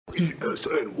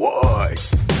PSNY.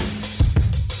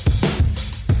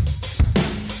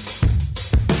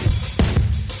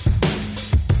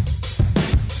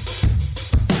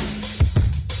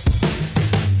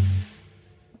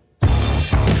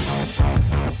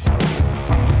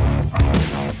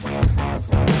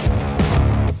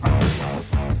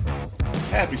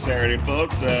 Happy Saturday,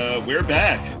 folks. We're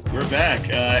back.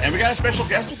 And we got a special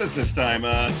guest with us this time.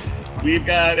 We've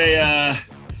got a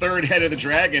third head of the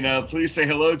dragon. Please say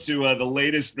hello to the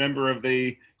latest member of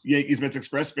the Yankees Mets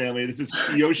Express family. This is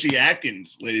Kiyoshi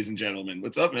Atkins, ladies and gentlemen.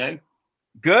 What's up, man?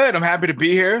 Good. I'm happy to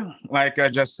be here. Like I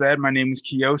just said, my name is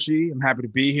Kiyoshi. I'm happy to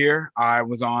be here. I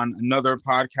was on another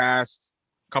podcast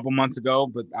a couple months ago,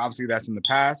 but obviously that's in the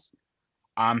past.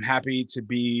 I'm happy to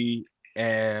be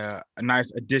a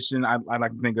nice addition. I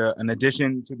like to think an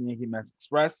addition to the Yankee Mets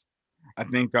Express. I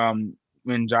think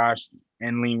when Josh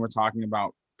and Lean were talking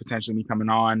about potentially me coming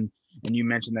on, and you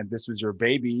mentioned that this was your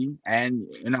baby, and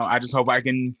I just hope I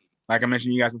can, like I mentioned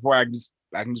to you guys before, I can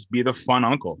just be the fun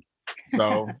uncle.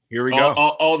 So here we go.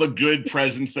 All the good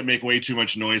presents that make way too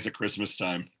much noise at Christmas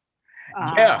time.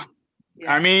 Yeah.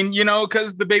 I mean,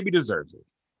 because the baby deserves it.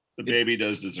 The baby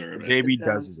does deserve it. The baby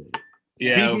does deserve it.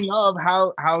 Yeah. Speaking of,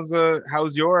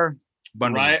 how's your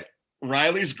bundle?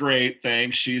 Riley's great,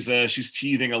 thanks. She's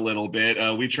teething a little bit.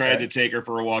 We tried to take her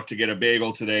for a walk to get a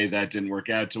bagel today. That didn't work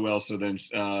out too well. So then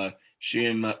she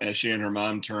and her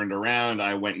mom turned around.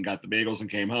 I went and got the bagels and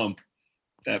came home.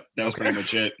 That was pretty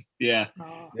much it. Yeah.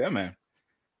 Yeah, man.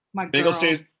 My girl.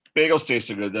 Bagels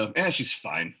tasted good though. Yeah, she's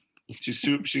fine. She's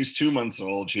 2 months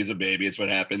old. She's a baby. It's what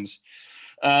happens.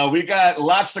 We got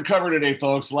lots to cover today,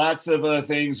 folks. Lots of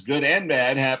things, good and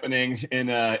bad, happening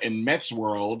in Mets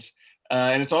world.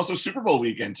 And it's also Super Bowl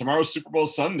weekend. Tomorrow's Super Bowl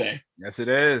Sunday. Yes, it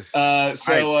is.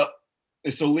 So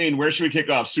Lean, where should we kick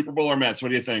off? Super Bowl or Mets? What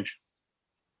do you think?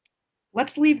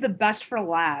 Let's leave the best for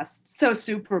last. So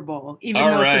Super Bowl, even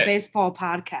though it's a baseball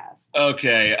podcast.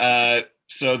 Okay.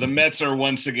 So the Mets are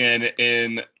once again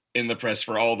in the press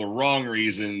for all the wrong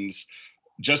reasons.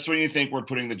 Just when you think we're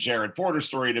putting the Jared Porter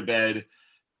story to bed,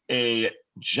 a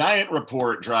giant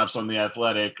report drops on The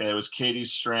Athletic. It was Katie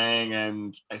Strang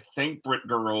and I think Britt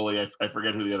Garoli. I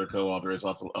forget who the other co-author is.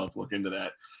 I'll have to look into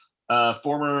that.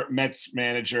 Former Mets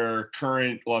manager,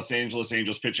 current Los Angeles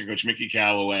Angels pitching coach Mickey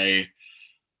Callaway.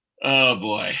 Oh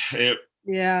boy.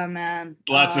 Yeah, man.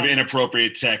 Lots of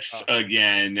inappropriate texts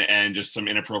again, and just some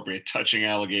inappropriate touching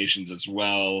allegations as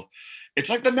well. It's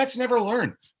like the Mets never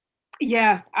learn.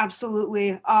 Yeah,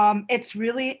 absolutely.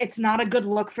 It's not a good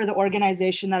look for the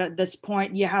organization that at this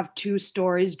point you have two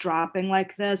stories dropping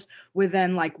like this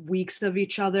within like weeks of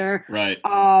each other. Right.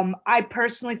 I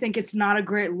personally think it's not a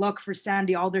great look for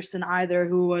Sandy Alderson either,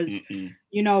 who was,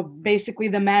 basically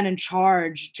the man in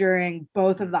charge during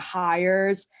both of the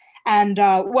hires. And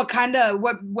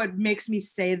what makes me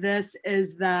say this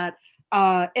is that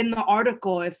in the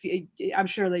article, I'm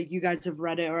sure like you guys have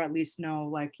read it or at least know,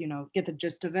 get the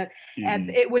gist of it. Mm-hmm. And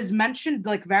it was mentioned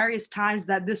like various times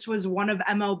that this was one of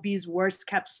MLB's worst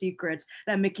kept secrets,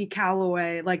 that Mickey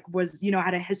Callaway was,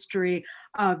 had a history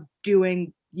of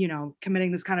doing,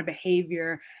 committing this kind of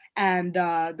behavior. And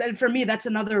then for me, that's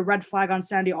another red flag on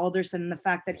Sandy Alderson, and the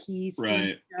fact that he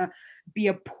seems to be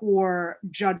a poor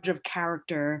judge of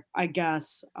character, I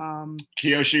guess.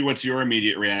 Kiyoshi, what's your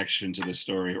immediate reaction to this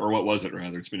story, or what was it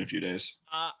rather? It's been a few days.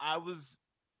 It was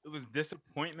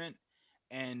disappointment,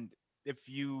 and if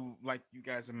you, like you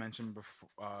guys have mentioned before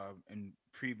in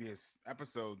previous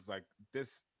episodes, like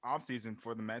this offseason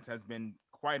for the Mets has been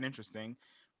quite interesting.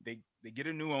 They get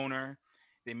a new owner.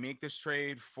 They make this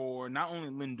trade for not only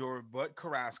Lindor, but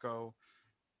Carrasco.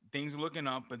 Things are looking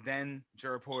up, but then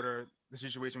the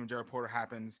situation with Jared Porter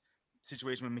happens,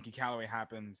 situation with Mickey Callaway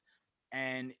happens,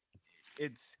 and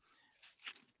it's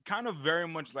kind of very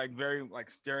much very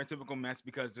stereotypical Mets,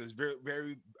 because there's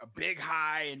very a big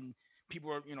high, and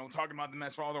people are talking about the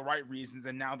Mets for all the right reasons,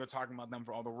 and now they're talking about them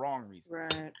for all the wrong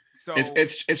reasons. Right. So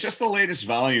it's just the latest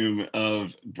volume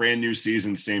of brand new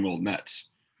season, same old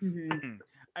Mets. Mm-hmm.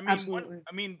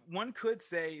 One could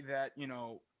say that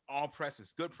all press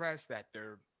is good press, that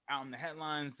they're out in the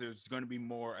headlines, there's going to be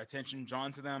more attention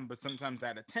drawn to them, but sometimes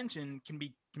that attention can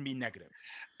be negative.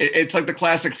 It's like the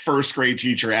classic first grade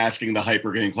teacher asking the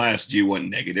hyper in class, do you want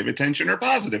negative attention or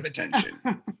positive attention?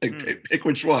 Pick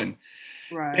which one.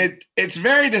 Right. It's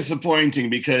very disappointing,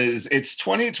 because it's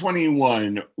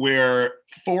 2021, where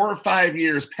 4 or 5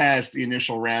 years past the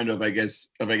initial round of I guess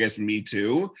Me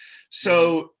Too.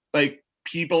 So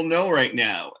people know right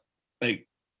now,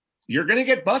 you're going to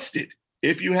get busted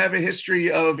if you have a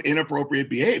history of inappropriate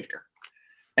behavior.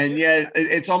 And yet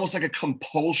it's almost like a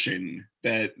compulsion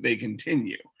that they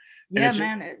continue. Yeah, it's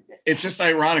man. It's just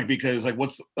ironic because like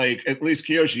what's like at least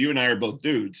Kiyoshi, you and I are both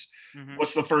dudes. Mhm.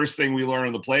 What's the first thing we learn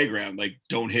on the playground? Like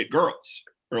don't hit girls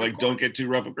or like don't get too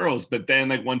rough with girls. But then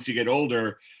like once you get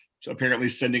older, so apparently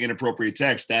sending inappropriate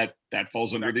text that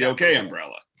falls under the okay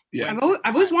umbrella. Yeah.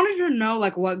 I've always wanted to know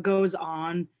like what goes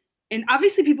on. And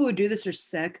obviously people who do this are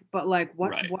sick, but like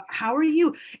what how are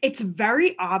you? It's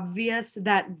very obvious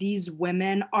that these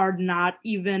women are not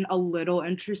even a little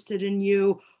interested in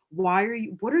you. Why are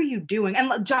you, what are you doing?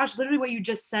 And Josh, literally what you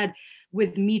just said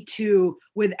with Me Too,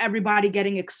 with everybody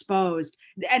getting exposed,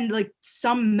 and like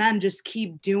some men just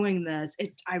keep doing this.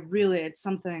 It's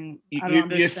something I don't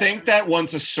understand. You think that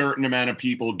once a certain amount of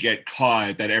people get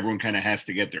caught, that everyone kind of has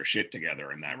to get their shit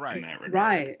together in that regard.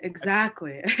 Right,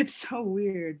 exactly. It's so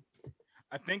weird.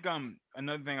 I think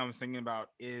another thing I was thinking about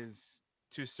is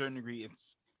to a certain degree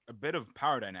it's a bit of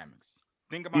power dynamics.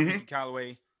 Think about Mickey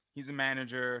Callaway. He's a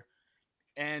manager,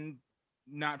 and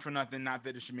not for nothing, not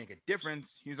that it should make a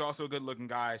difference. He's also a good-looking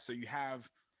guy, so you have.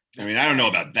 I mean, I don't know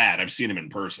about that. I've seen him in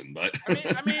person, but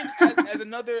I mean,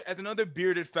 as another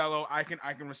bearded fellow, I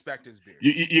can respect his beard.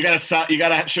 You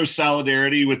gotta show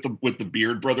solidarity with the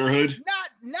beard brotherhood.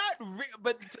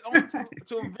 But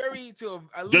to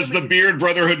a does the beard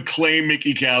brotherhood claim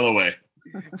Mickey Callaway?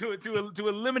 to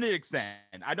a limited extent.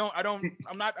 I'm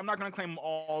not gonna claim him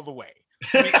all the way.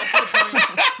 I mean, up to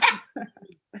the point,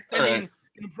 sending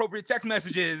inappropriate text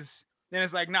messages, then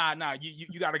it's like nah,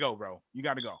 you gotta go, bro. You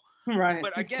gotta go. Right.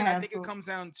 But again, I think it comes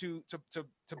down to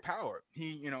power.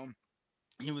 He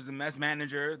was a Mets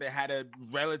manager that had a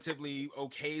relatively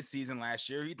okay season last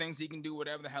year. He thinks he can do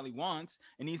whatever the hell he wants,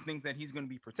 and he thinks that he's going to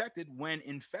be protected when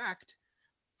in fact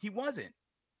he wasn't.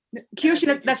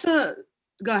 Kiyoshi, that's a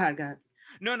go ahead.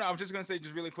 No, I was just gonna say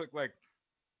just really quick, like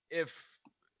if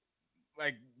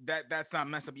like that's not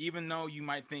messed up, even though you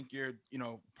might think you're,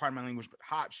 pardon my language, but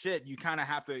hot shit, you kind of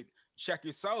have to check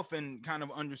yourself and kind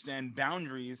of understand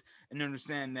boundaries and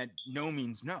understand that no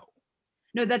means no.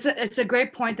 No, it's a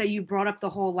great point that you brought up the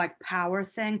whole like power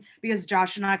thing, because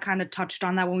Josh and I kind of touched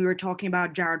on that when we were talking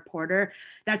about Jared Porter.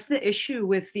 That's the issue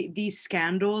with these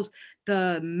scandals.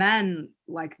 The men,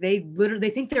 like they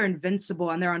think they're invincible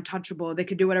and they're untouchable. They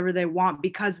could do whatever they want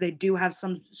because they do have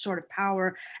some sort of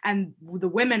power. And the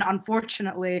women,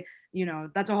 unfortunately,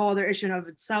 that's a whole other issue of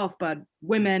itself, but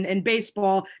women in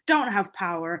baseball don't have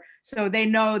power. So they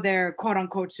know they're quote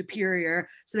unquote superior.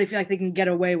 So they feel like they can get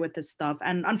away with this stuff.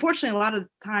 And unfortunately, a lot of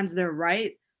times they're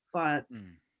right, but.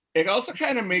 It also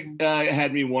kind of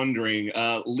had me wondering,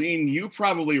 Lean, you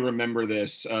probably remember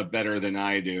this better than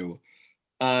I do.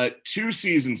 2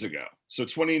 seasons ago, so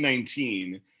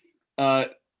 2019,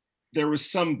 there was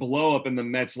some blow up in the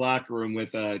Mets locker room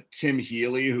with Tim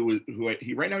Healy, who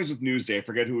he right now he's with Newsday. I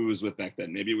forget who he was with back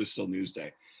then. Maybe it was still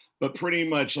Newsday, but pretty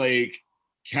much like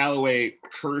Callaway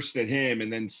cursed at him,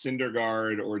 and then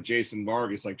Syndergaard or Jason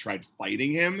Vargas like tried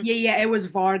fighting him. Yeah, it was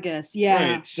Vargas.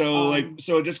 Yeah. Right. So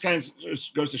so it just kind of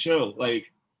goes to show like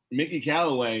Mickey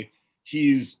Callaway,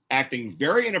 he's acting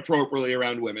very inappropriately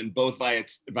around women, both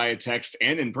via text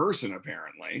and in person,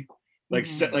 apparently. Like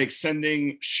like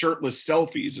sending shirtless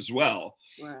selfies as well.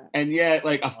 Right. And yet,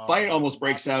 like a fight almost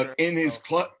breaks out in his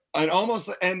club, and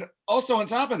also on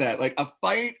top of that, like a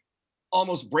fight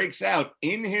almost breaks out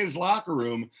in his locker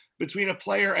room between a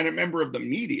player and a member of the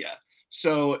media.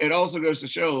 So it also goes to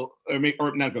show,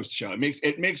 or not goes to show,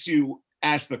 it makes you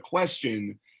ask the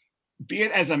question, be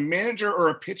it as a manager or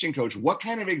a pitching coach, what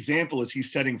kind of example is he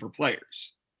setting for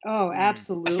players? Oh,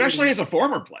 absolutely. Especially as a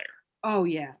former player. Oh,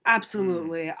 yeah,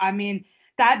 absolutely. I mean,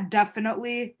 that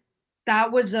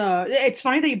was it's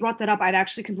funny that you brought that up. I'd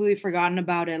actually completely forgotten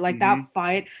about it. Like that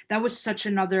fight, that was such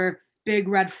another big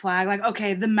red flag. Like,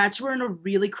 okay, the Mets were in a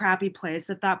really crappy place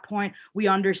at that point. We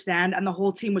understand. And the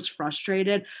whole team was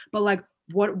frustrated. But like,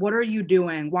 what are you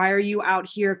doing? Why are you out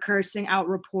here cursing out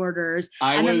reporters?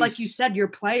 Then, like you said, your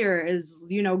player is,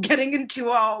 getting into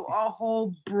a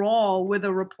whole brawl with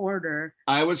a reporter.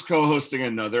 I was co-hosting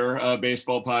another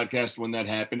baseball podcast when that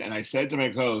happened. And I said to my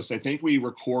co-host, I think we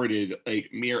recorded like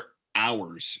mere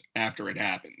hours after it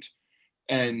happened.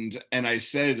 And I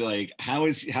said, like, how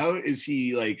is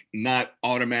he like not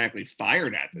automatically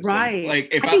fired at this? Right. Like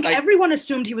if I think everyone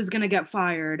assumed he was gonna get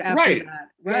fired after that.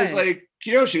 Because like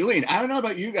Kiyoshi, Lean, I don't know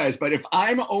about you guys, but if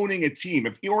I'm owning a team,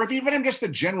 if even I'm just the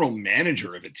general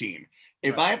manager of a team,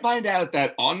 if I find out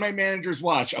that on my manager's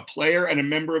watch, a player and a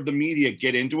member of the media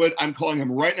get into it, I'm calling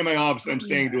him right into my office. I'm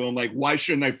saying to him, like, why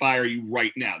shouldn't I fire you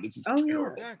right now? This is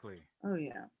terrible. Exactly. Oh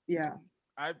yeah. Yeah.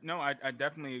 I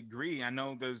definitely agree. I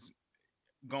know there's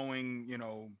going,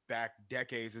 back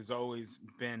decades, there's always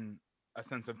been a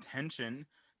sense of tension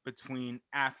between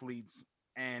athletes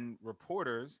and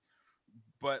reporters,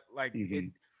 but like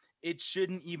Mhm. it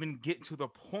shouldn't even get to the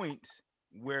point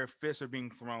where fists are being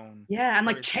thrown. Yeah, and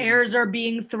where like it's getting- chairs are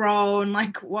being thrown.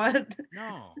 Like what?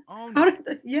 No, oh How no,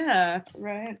 yeah,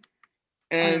 right.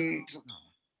 And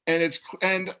no.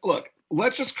 and look,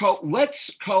 let's call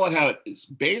it how it is.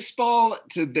 Baseball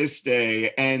to this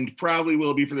day, and probably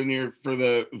will be for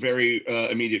the very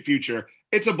immediate future.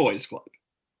 It's a boys' club.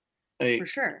 For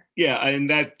sure. Yeah, and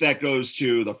that goes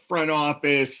to the front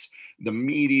office, the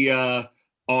media,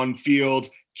 on field.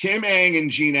 Kim Ng and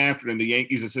Gene Afton, the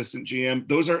Yankees assistant GM,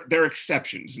 they're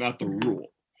exceptions, not the Mhm.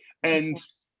 rule. And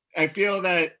I feel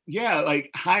that, yeah,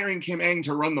 like hiring Kim Ng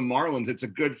to run the Marlins, it's a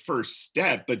good first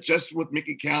step. But just with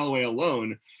Mickey Callaway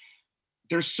alone,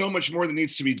 there's so much more that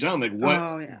needs to be done. Like what?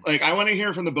 Oh yeah. Like I want to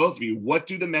hear from the both of you. What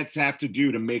do the Mets have to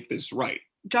do to make this right?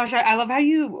 Josh, I love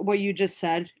what you just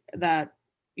said, that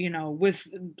with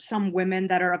some women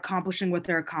that are accomplishing what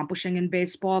they're accomplishing in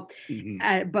baseball,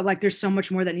 Mhm. but like there's so much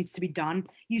more that needs to be done.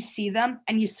 You see them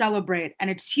and you celebrate,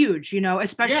 and it's huge, Yeah.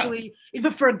 especially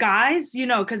even for guys,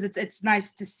 because it's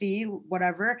nice to see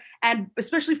whatever, and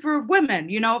especially for women,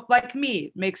 like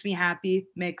me, makes me happy,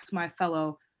 makes my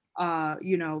fellow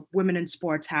women in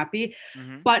sports happy.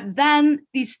 Mhm. But then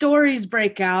these stories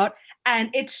break out,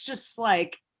 and it's just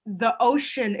like the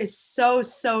ocean is so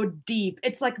deep.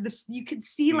 It's like this, you can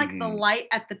see like the Mhm. light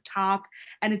at the top,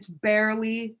 and it's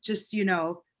barely just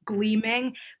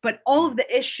gleaming, but all of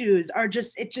the issues are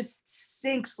just, it just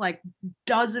sinks like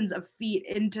dozens of feet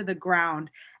into the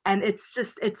ground, and it's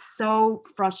so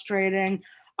frustrating.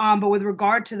 But with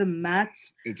regard to the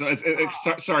Mets,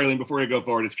 Sorry, Lynn, before you go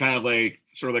forward, it's kind of like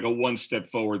sort of like a one step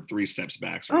forward, three steps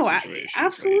back sort oh, of situation.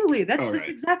 absolutely, Right? that's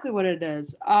Okay. exactly what it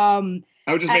is.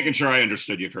 I was just making sure I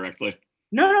understood you correctly.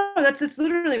 No, that's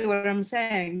literally what I'm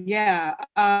saying. Yeah.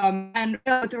 And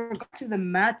with regard to the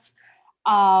Mets,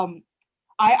 I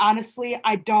honestly,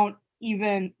 I don't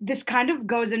even, this kind of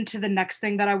goes into the next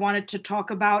thing that I wanted to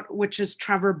talk about, which is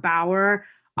Trevor Bauer.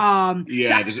 So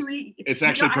Yeah, actually, it's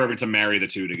actually perfect to marry the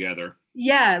two together.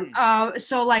 yeah.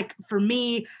 So like for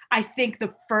me, I think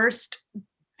the first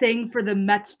thing for the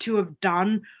Mets to have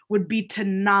done would be to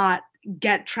not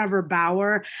get Trevor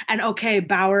Bauer. And okay,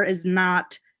 Bauer is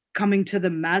not coming to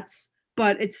the Mets,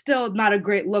 but it's still not a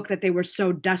great look that they were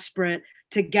so desperate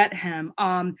to get him.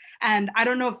 And I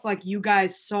don't know if like you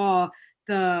guys saw,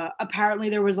 apparently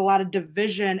there was a lot of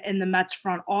division in the Mets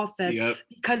front office, Yep.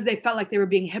 because they felt like they were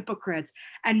being hypocrites.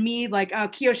 And me, like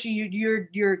Kiyoshi,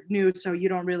 you're new, so you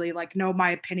don't really like know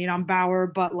my opinion on Bauer,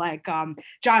 but like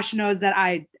Josh knows that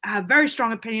I have very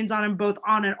strong opinions on him both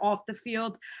on and off the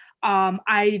field.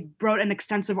 I wrote an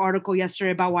extensive article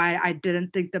yesterday about why I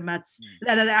didn't think the Mets,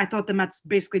 that I thought the Mets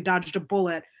basically dodged a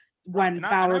bullet when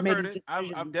Bauer made his decision.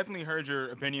 I've definitely heard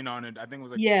your opinion on it. I think it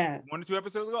was like 1 or 2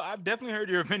 episodes ago. I've definitely heard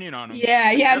your opinion on him.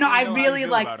 Yeah. No, I really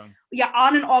like. Yeah,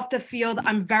 on and off the field,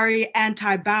 I'm very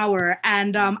anti-Bauer.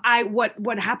 And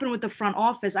what happened with the front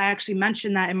office, I actually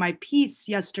mentioned that in my piece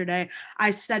yesterday.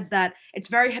 I said that it's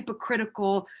very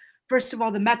hypocritical. First of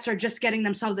all, the Mets are just getting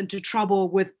themselves into trouble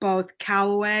with both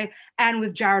Callaway and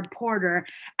with Jared Porter.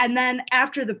 And then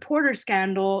after the Porter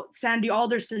scandal, Sandy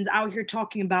Alderson's out here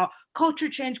talking about culture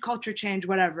change,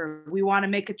 whatever. We want to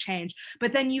make a change.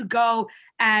 But then you go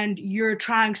and you're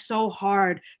trying so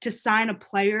hard to sign a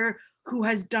player who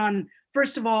has done,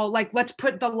 first of all, like, let's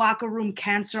put the locker room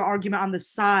cancer argument on the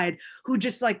side, who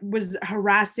just like was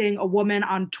harassing a woman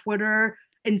on Twitter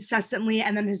incessantly,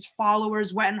 and then his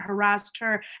followers went and harassed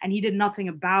her and he did nothing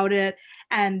about it,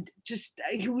 and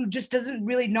who just doesn't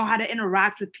really know how to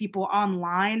interact with people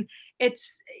online.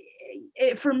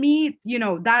 For me,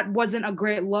 that wasn't a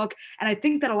great look, and I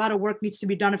think that a lot of work needs to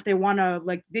be done if they want to,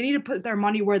 like, they need to put their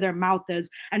money where their mouth is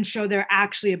and show they're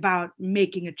actually about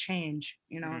making a change.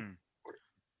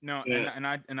 No, Yeah.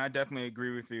 and I definitely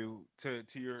agree with you. To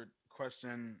your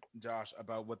question, Josh,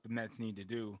 about what the Mets need to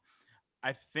do,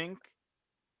 I think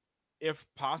if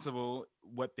possible,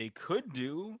 what they could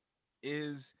do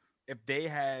is, if they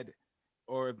had,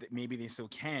 or maybe they still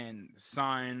can,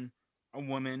 sign a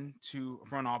woman to a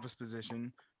front office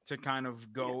position to kind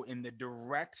of go in the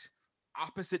direct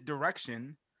opposite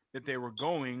direction that they were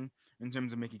going in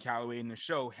terms of Mickey Callaway in the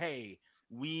show. Hey,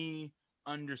 we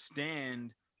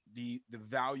understand the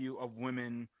value of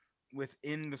women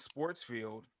within the sports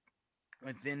field,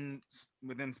 within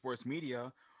sports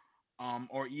media,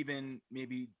 or even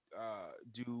maybe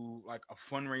do like a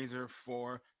fundraiser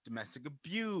for domestic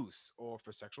abuse or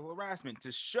for sexual harassment,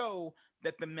 to show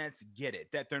that the Mets get it,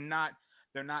 that they're not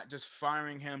just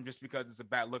firing him just because it's a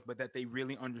bad look, but that they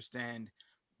really understand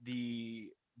the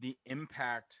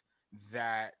impact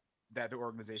that the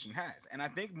organization has. And I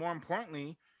think more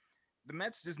importantly, the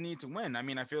Mets just need to win. I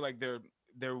mean, I feel like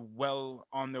they're well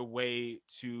on their way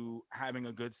to having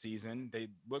a good season. They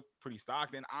look pretty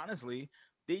stocked, and honestly,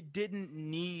 they didn't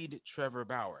need Trevor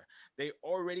Bauer. They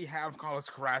already have Carlos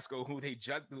Carrasco, who they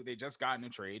just got in a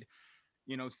trade.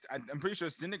 You know, I'm pretty sure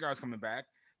Syndergaard's coming back.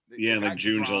 Yeah, like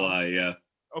June, July. Yeah.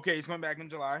 Okay, he's coming back in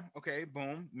July. Okay,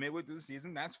 boom, midway through the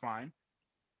season, that's fine.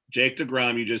 Jake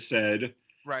DeGrom, you just said.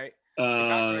 Right. They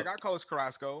got Carlos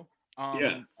Carrasco.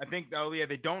 Yeah. I think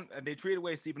they traded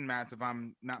away Steven Matz, if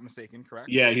I'm not mistaken, correct?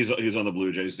 Yeah, he's on the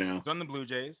Blue Jays now. He's on the Blue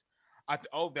Jays.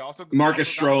 They also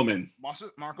Marcus Stroman.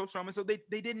 Marco Stroman. So they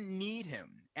didn't need him,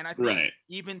 and I think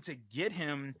even to get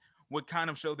him would kind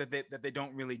of show that they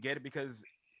don't really get it, because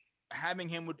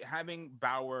having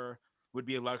Bauer would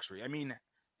be a luxury. I mean,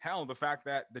 hell, the fact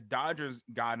that the Dodgers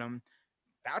got him,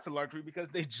 that's a luxury because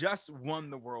they just won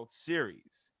the World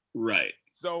Series. Right.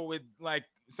 So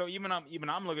even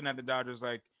I'm looking at the Dodgers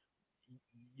like,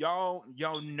 y'all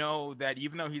know that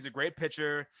even though he's a great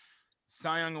pitcher,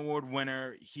 Cy Young Award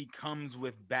winner, he comes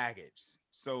with baggage.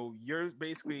 So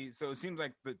it seems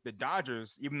like the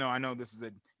Dodgers, even though I know this is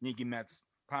a Yankee Mets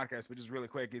podcast, but just really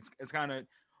quick, it's kind of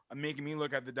making me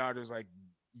look at the Dodgers like,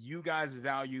 you guys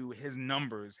value his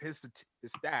numbers, his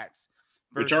stats,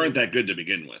 which aren't that good to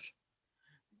begin with.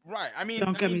 Right. I mean,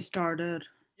 don't get me started.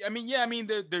 I mean,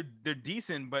 they're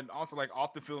decent, but also like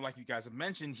off the field, like you guys have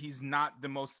mentioned, he's not the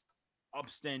most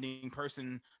upstanding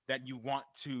person that you want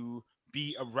to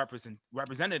be a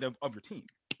representative of your team.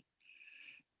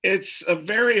 It's a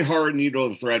very hard needle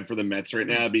to thread for the Mets right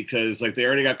now, because like they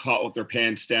already got caught with their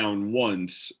pants down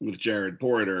once with Jared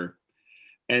Porter.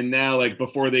 And now, like,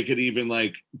 before they could even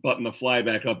like button the fly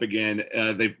back up again,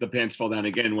 the pants fall down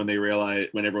again when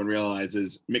everyone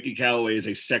realizes Mickey Callaway is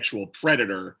a sexual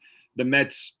predator. The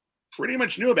Mets pretty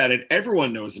much knew about it.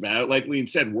 Everyone knows about it. Like Lean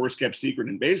said, worst kept secret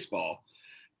in baseball.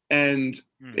 And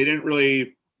they didn't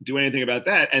really do anything about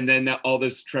that. And then all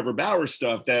this Trevor Bauer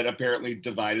stuff that apparently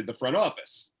divided the front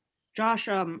office. Josh,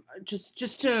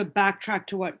 just to backtrack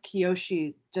to what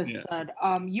Kiyoshi just said,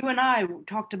 you and I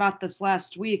talked about this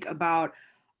last week about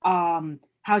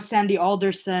how Sandy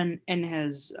Alderson, in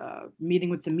his meeting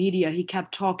with the media, he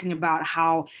kept talking about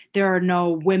how there are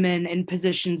no women in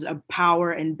positions of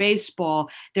power in baseball.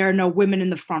 There are no women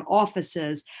in the front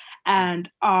offices. And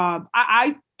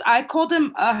I called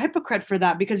him a hypocrite for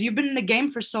that, because you've been in the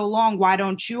game for so long. Why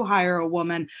don't you hire a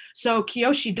woman? So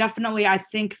Kiyoshi, definitely, I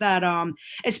think that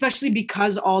especially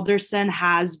because Alderson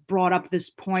has brought up this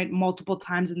point multiple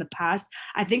times in the past,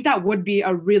 I think that would be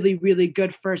a really, really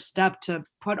good first step to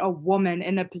put a woman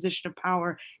in a position of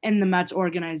power in the Mets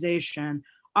organization.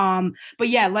 But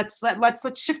yeah, let's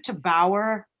shift to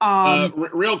Bauer.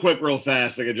 Real quick, real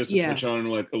fast, like just to touch on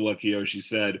what Kiyoshi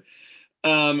said.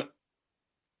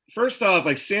 First off,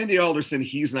 like Sandy Alderson,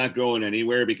 he's not going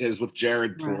anywhere, because with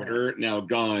Jared Porter now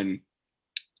gone,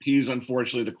 he's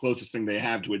unfortunately the closest thing they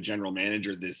have to a general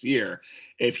manager this year.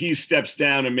 If he steps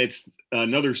down amidst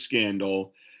another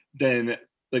scandal, then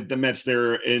like the Mets,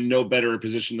 they're in no better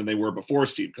position than they were before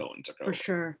Steve Cohen took over. For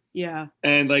sure. Yeah.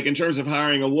 And like in terms of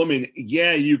hiring a woman,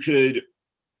 yeah, you could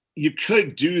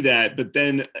do that, but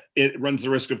then it runs the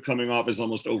risk of coming off as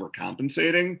almost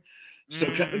overcompensating. So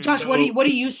Josh, what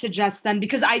do you suggest then?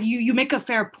 Because you make a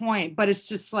fair point, but it's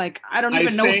just like I don't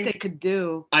even know what they could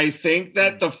do. I think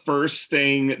that the first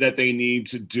thing that they need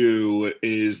to do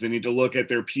is they need to look at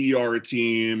their PR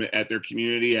team, at their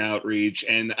community outreach,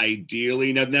 and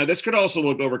ideally now this could also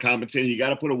look overcompensating. You got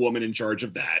to put a woman in charge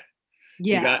of that.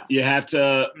 Yeah, you have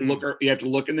to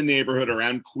look in the neighborhood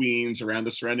around Queens, around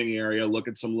the surrounding area, look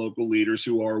at some local leaders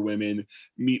who are women,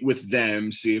 meet with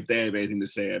them, see if they have anything to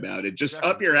say about it. Just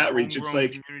up your outreach. It's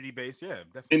like community-based,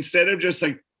 instead of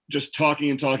just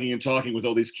talking with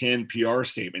all these canned PR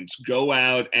statements, go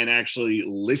out and actually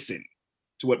listen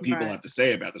to what people have to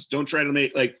say about this. Don't try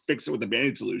to fix it with a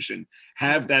Band-Aid solution.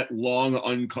 Have that long,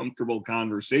 uncomfortable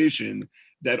conversation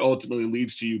that ultimately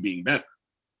leads to you being better.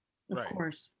 Of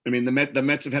course. I mean, the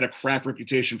Mets have had a crap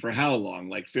reputation for how long?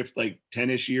 Like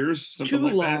 10-ish years, something Too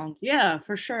like long. that. Yeah,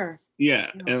 for sure. Yeah,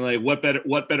 and like what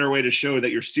better way to show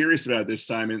that you're serious about this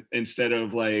time instead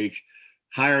of like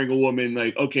hiring a woman?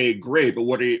 Like, okay, great, but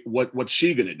what's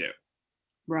she gonna do?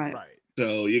 Right.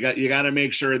 So you got to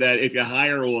make sure that if you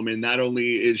hire a woman, not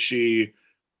only is she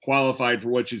qualified for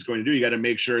what she's going to do, you got to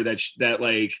make sure that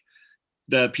like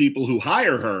the people who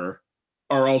hire her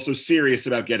are also serious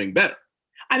about getting better.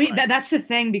 I mean, that's the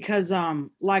thing, because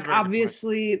like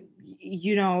obviously,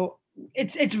 you know,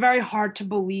 it's very hard to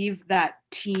believe that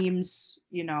teams,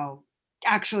 you know,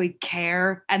 actually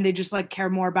care, and they just like care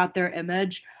more about their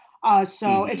image.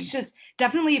 So it's just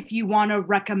definitely, if you want to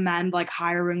recommend like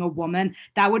hiring a woman,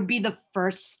 that would be the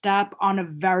first step on a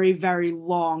very, very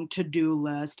long to-do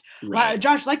list. Right.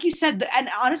 Josh, like you said, and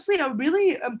honestly, a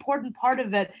really important part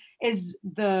of it is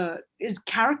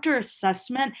character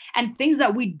assessment and things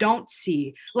that we don't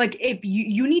see. Like if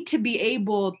you need to be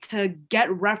able to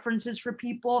get references for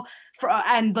people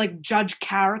and like judge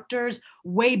characters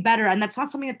way better, and that's not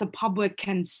something that the public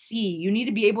can see. You need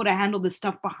to be able to handle this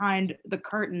stuff behind the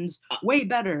curtains way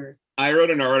better. I wrote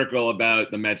an article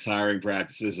about the Mets hiring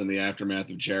practices in the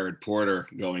aftermath of Jared Porter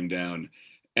going down.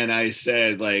 And I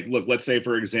said, like, look, let's say,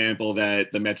 for example,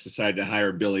 that the Mets decide to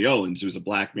hire Billy Owens, who's a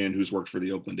black man who's worked for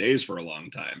the Oakland A's for a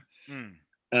long time.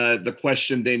 The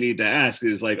question they need to ask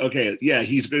is like, okay, yeah,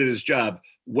 he's good at his job.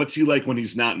 What's he like when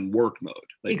he's not in work mode?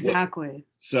 Like, exactly.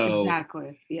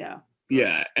 Yeah.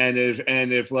 Yeah. And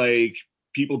if like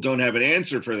people don't have an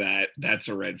answer for that, that's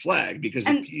a red flag because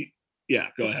go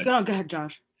ahead. Go ahead,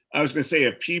 Josh. I was going to say,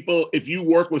 if you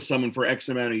work with someone for X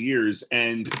amount of years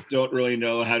and don't really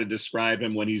know how to describe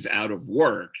him when he's out of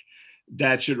work,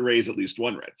 that should raise at least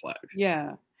one red flag.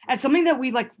 Yeah. And something that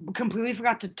we like completely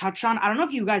forgot to touch on, I don't know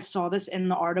if you guys saw this in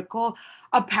the article.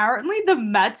 Apparently the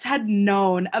Mets had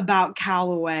known about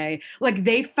Callaway. Like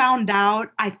they found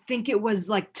out, I think it was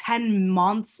like 10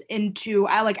 months into,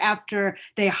 like after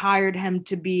they hired him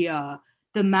to be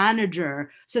the manager.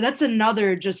 So that's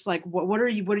another just like what are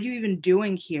you even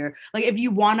doing here? Like if you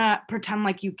want to pretend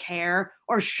like you care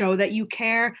or show that you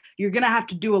care, you're going to have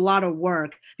to do a lot of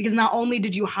work because not only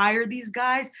did you hire these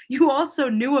guys, you also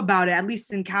knew about it, at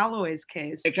least in Callaway's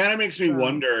case. It kind of makes me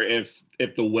wonder if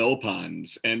the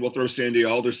Wilpons, and we'll throw Sandy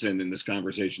Alderson in this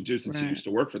conversation too, since he used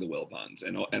to work for the Wilpons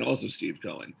and also Steve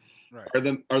Cohen. Right.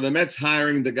 Are the Mets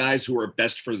hiring the guys who are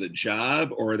best for the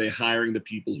job, or are they hiring the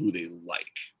people who they like?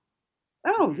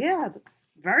 Oh, yeah, that's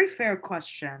a very fair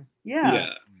question.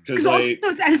 Yeah. Because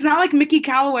it's not like Mickey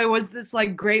Callaway was this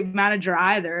like great manager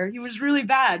either. He was really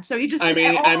bad. So he just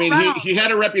he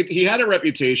had a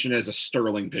reputation as a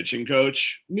sterling pitching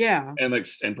coach. Yeah.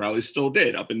 And probably still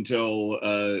did up until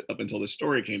the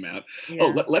story came out. Yeah.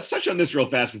 Oh, let's touch on this real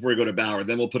fast before we go to Bauer.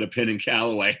 Then we'll put a pin in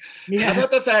Callaway. Yeah. How about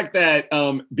the fact that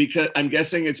because I'm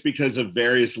guessing it's because of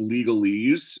various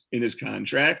legalese in his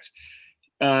contract.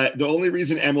 The only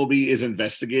reason MLB is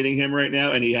investigating him right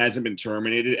now and he hasn't been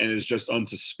terminated and is just on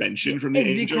suspension from the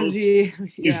Angels,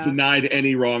 he's denied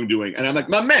any wrongdoing. And I'm like,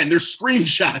 my man, there's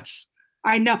screenshots.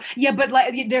 I know. Yeah, but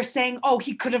like they're saying, oh,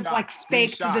 he could have like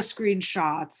faked the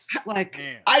screenshots. Like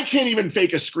I can't even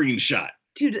fake a screenshot.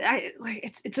 Dude,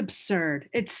 it's absurd.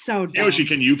 It's so dumb. Yoshi,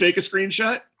 can you fake a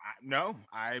screenshot? No.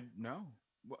 I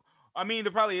mean,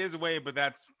 there probably is a way, but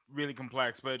that's really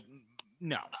complex. But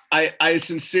no, I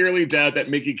sincerely doubt that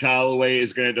Mickey Callaway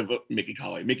is going to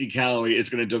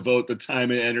devote the time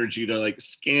and energy to like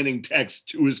scanning text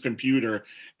to his computer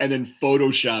and then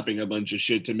photoshopping a bunch of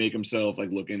shit to make himself like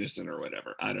look innocent or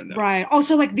whatever. I don't know. Right.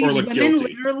 Also, like these women guilty.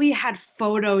 literally had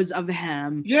photos of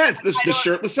him. Yeah, it's the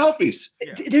shirtless selfies.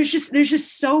 Yeah. There's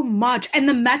just so much, and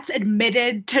the Mets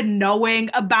admitted to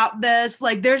knowing about this.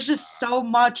 Like, there's just so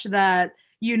much that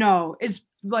is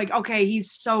like, okay,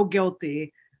 he's so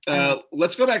guilty.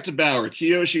 Let's go back to Bauer.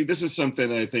 Kiyoshi, this is something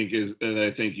that I think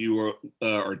you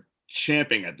are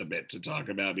champing at the bit to talk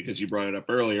about because you brought it up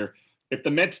earlier. If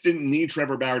the Mets didn't need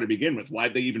Trevor Bauer to begin with,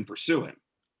 why'd they even pursue him?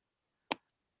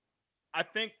 I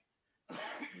think.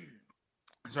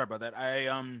 Sorry about that.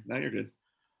 No, you're good.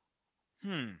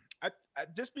 I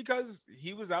just because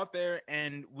he was out there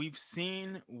and we've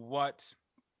seen what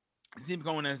Steve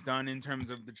Cohen has done in terms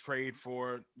of the trade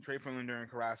for Lindor and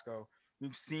Carrasco.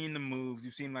 We've seen the moves.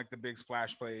 You've seen like the big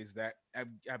splash plays that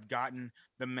have gotten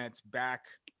the Mets back,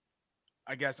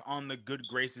 I guess, on the good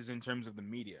graces in terms of the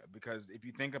media. Because if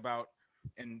you think about,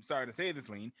 and sorry to say this,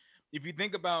 Lean, if you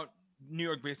think about New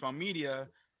York baseball media,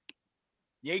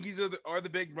 Yankees are the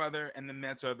big brother and the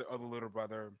Mets are the little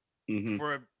brother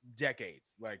for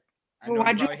decades. Like,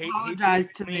 why'd you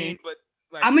apologize to me? But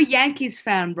like, I'm a Yankees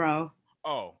fan, bro.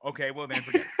 Oh, okay. Well, then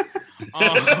forget it.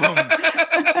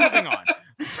 Moving on.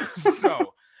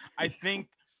 So I think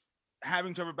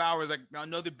having Trevor Bauer is like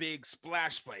another big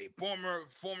splash play,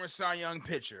 former Cy Young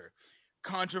pitcher,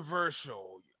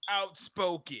 controversial,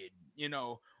 outspoken,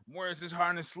 wears his heart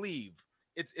on his sleeve.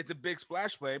 It's a big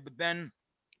splash play, but then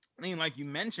I mean, like you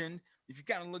mentioned, if you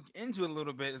kind of look into it a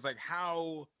little bit, it's like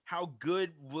how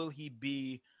good will he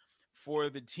be for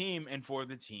the team and for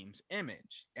the team's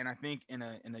image? And I think in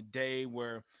a day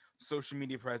where social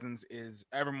media presence is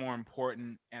ever more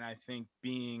important, and I think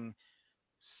being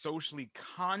socially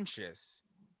conscious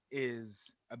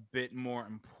is a bit more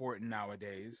important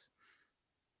nowadays.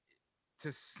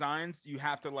 To signs, you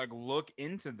have to like look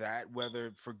into that,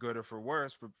 whether for good or for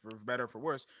worse, for better or for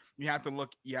worse. You have to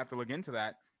look into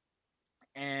that.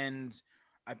 And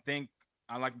I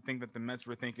like to think that the Mets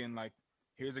were thinking like,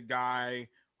 here's a guy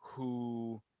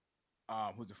who's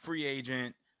a free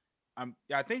agent.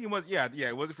 Yeah, I think it was. Yeah,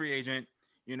 it was a free agent.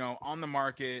 On the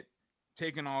market,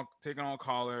 taking all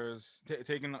callers,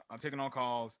 taking all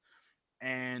calls,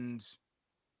 and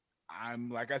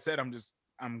like I said,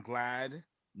 I'm glad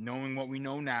knowing what we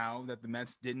know now that the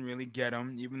Mets didn't really get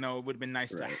him, even though it would have been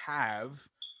nice to have.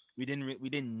 We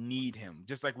didn't need him,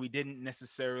 just like we didn't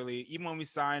necessarily even when we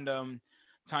signed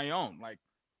Tyone. Like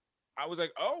I was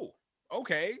like, oh,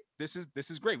 okay, this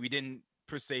is great. We didn't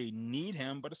per se need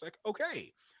him, but it's like,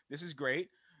 okay, this is great.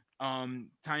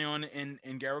 Tyone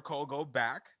and Garrett Cole go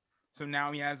back, so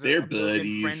now he has a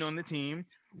built-in friend on the team.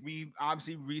 We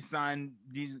obviously re-signed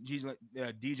DJ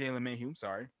LeMahieu.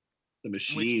 Sorry, the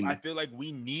machine. Which I feel like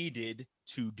we needed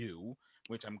to do,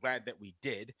 which I'm glad that we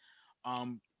did.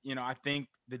 I think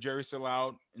the jury's still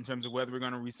out in terms of whether we're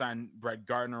going to re-sign Brett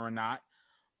Gardner or not.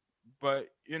 But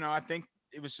I think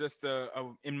it was just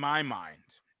in my mind,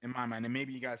 and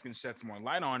maybe you guys can shed some more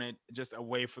light on it, just a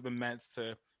way for the Mets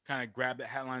to kind of grab the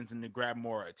headlines and to grab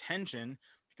more attention,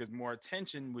 because more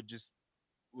attention would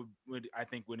I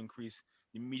think would increase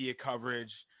the media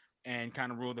coverage and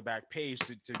kind of rule the back page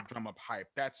to drum up hype.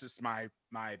 That's just my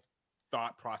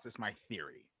thought process, my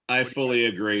theory. I fully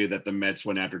agree that the Mets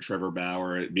went after Trevor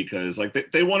Bauer because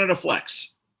like they wanted a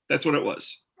flex. That's what it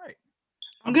was. Right.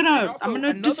 I'm gonna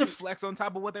another flex on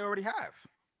top of what they already have.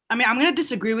 I mean, I'm gonna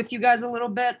disagree with you guys a little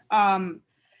bit.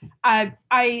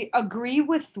 I agree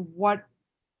with what's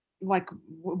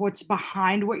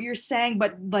behind what you're saying,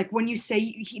 but like when you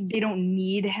say they don't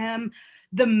need him,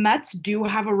 the Mets do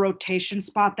have a rotation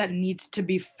spot that needs to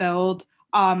be filled.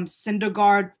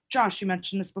 Syndergaard, Josh, you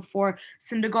mentioned this before.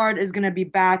 Syndergaard is going to be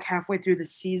back halfway through the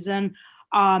season,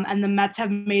 and the Mets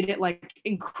have made it like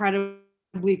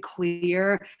incredibly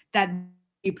clear that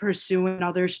they pursue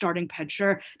another starting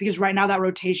pitcher, because right now that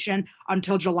rotation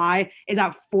until July is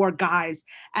at 4 guys,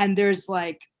 and there's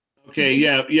like. Okay,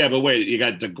 yeah, but wait, you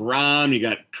got DeGrom, you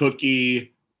got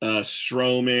Cookie,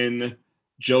 Stroman,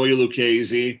 Joey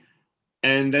Lucchesi,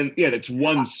 and then that's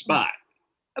one spot.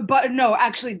 But no,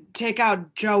 actually take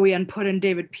out Joey and put in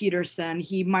David Peterson.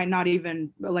 He might not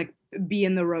even like be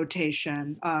in the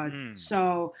rotation.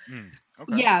 So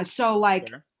yeah, so like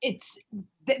it's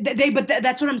but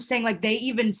that's what I'm saying. Like they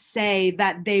even say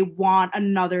that they want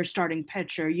another starting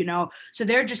pitcher, so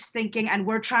they're just thinking, and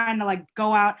we're trying to like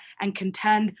go out and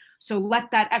contend. So let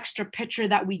that extra pitcher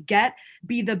that we get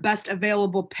be the best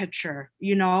available pitcher,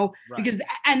 right. Because,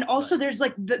 and also there's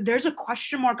like, there's a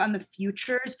question mark on the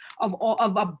futures of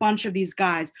a bunch of these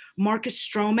guys. Marcus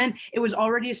Stroman, it was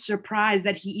already a surprise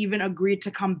that he even agreed to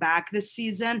come back this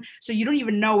season. So you don't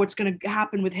even know what's going to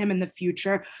happen with him in the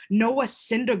future. Noah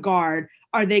Syndergaard,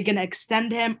 are they going to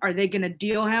extend him? Are they going to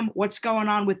deal him? What's going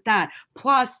on with that?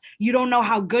 Plus, you don't know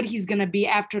how good he's going to be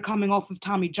after coming off of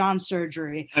Tommy John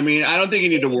surgery. I mean, I don't think you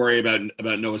need to worry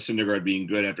about Noah Syndergaard being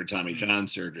good after Tommy John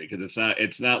surgery, because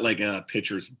it's not like a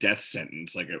pitcher's death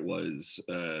sentence like it was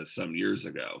some years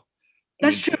ago.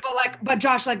 That's true, but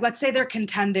Josh, like, let's say they're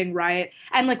contending, right?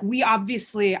 And like, we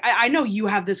obviously, I know you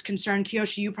have this concern,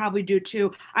 Kiyoshi, you probably do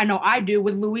too. I know I do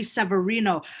with Luis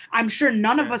Severino. I'm sure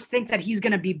none of us think that he's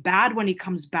going to be bad when he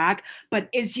comes back, but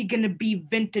is he going to be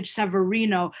vintage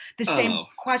Severino? The same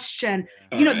question,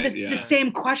 the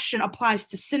same question applies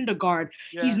to Syndergaard.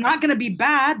 Yeah. He's not going to be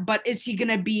bad, but is he going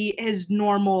to be his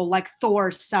normal, like, Thor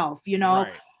self,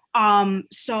 Right.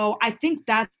 So I think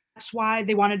that's why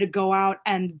they wanted to go out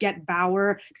and get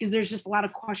Bauer, because there's just a lot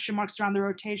of question marks around the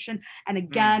rotation. And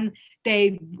again,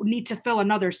 they need to fill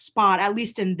another spot, at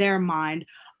least in their mind.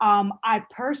 I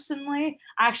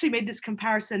actually made this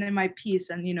comparison in my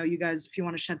piece, and you guys, if you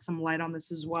want to shed some light on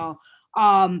this as well.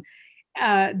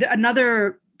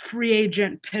 Another free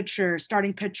agent pitcher,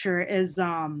 starting pitcher is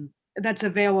that's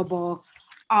available.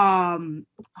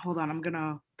 Hold on, I'm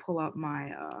gonna pull up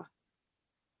my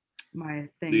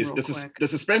thing real quick. The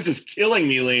suspense is killing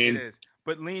me, Lean. It is.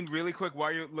 But Lean, really quick,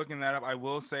 while you're looking that up, I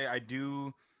will say I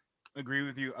do agree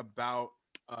with you about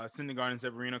Syndergaard and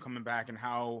Severino coming back, and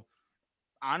how,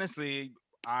 honestly,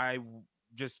 I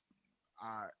just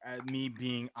at me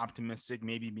being optimistic,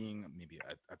 maybe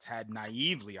a tad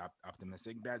naively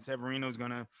optimistic that Severino is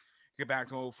gonna get back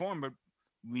to old form, but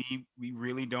we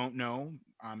really don't know.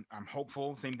 I'm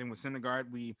hopeful. Same thing with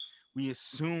Syndergaard. We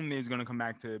assume he's going to come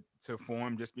back to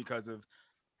form just because of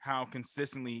how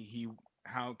consistently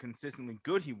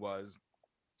good he was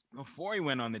before he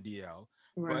went on the DL.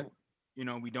 Right.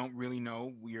 But we don't really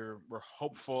know. We're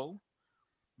hopeful,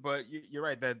 but you're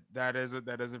right that is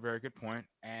a very good point.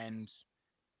 And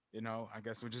I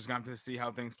guess we're just going to see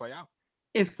how things play out.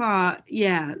 If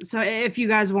yeah, so if you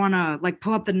guys want to like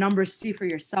pull up the numbers, see for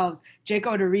yourselves, Jake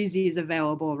Odorizzi is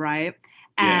available, right?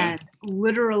 Yeah. And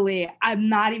literally, I'm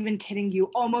not even kidding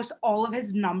you, almost all of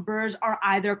his numbers are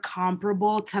either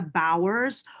comparable to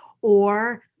Bauer's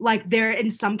or like they're in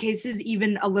some cases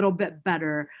even a little bit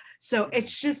better. So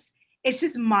it's just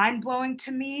mind blowing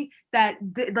to me that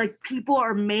like people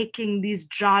are making these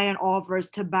giant offers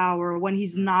to Bauer when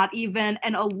he's not even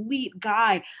an elite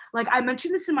guy. Like I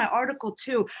mentioned this in my article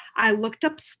too. I looked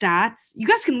up stats. You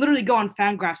guys can literally go on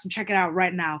Fangraphs and check it out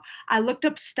right now. I looked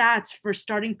up stats for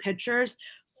starting pitchers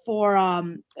for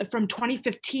from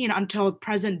 2015 until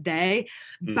present day.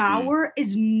 Bauer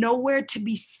is nowhere to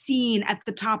be seen at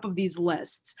the top of these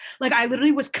lists. Like I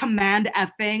literally was command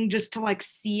effing just to like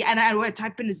see, and I would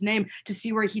type in his name to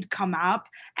see where he'd come up,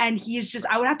 and he is just,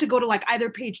 I would have to go to like either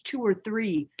page 2 or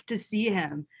 3 to see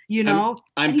him, you know.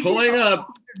 I'm pulling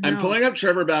up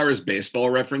Trevor Bauer's baseball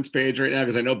reference page right now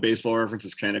because I know baseball reference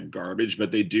is kind of garbage,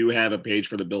 but they do have a page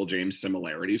for the Bill James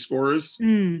similarity scores.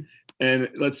 And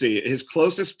let's see, his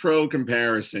closest pro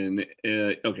comparison.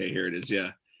 Okay, here it is.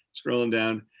 Yeah, scrolling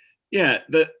down. Yeah,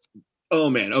 oh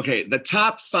man. Okay, the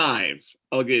top 5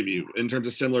 I'll give you in terms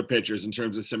of similar pitchers, in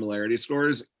terms of similarity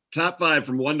scores. Top 5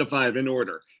 from 1 to 5 in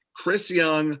order: Chris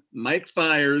Young, Mike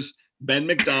Fiers, Ben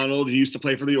McDonald, who used to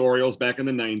play for the Orioles back in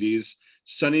the '90s,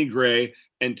 Sonny Gray,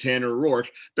 and Tanner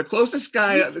Rourke. The closest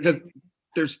guy, because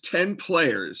there's 10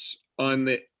 players on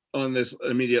this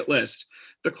immediate list.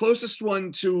 The closest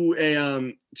one to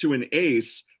an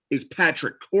ace is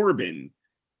Patrick Corbin,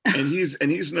 and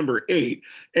he's number 8.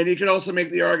 And you could also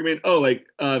make the argument,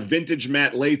 vintage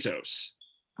Matt Latos.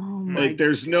 Oh my like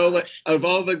there's gosh, no like of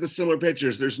all like the similar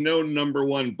pitchers, there's no number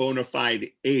 1 bona fide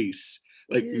ace.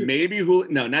 Like dude, maybe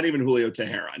no, not even Julio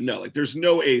Tejera. No, like there's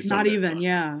no ace. Not even,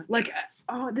 yeah. Like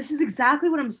this is exactly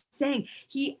what I'm saying.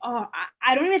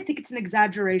 I don't even think it's an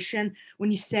exaggeration when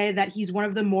you say that he's one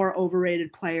of the more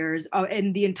overrated players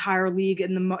in the entire league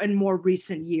in more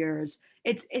recent years.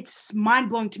 It's mind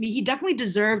blowing to me. He definitely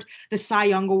deserved the Cy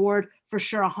Young Award for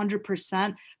sure,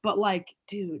 100%. But like,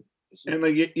 dude. And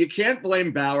like you can't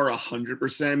blame Bauer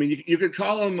 100%. I mean, you could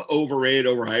call him overrated,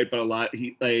 overhyped, but a lot.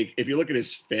 He like if you look at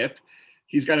his FIP,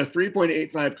 he's got a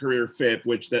 3.85 career FIP,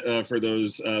 which for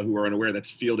those who are unaware,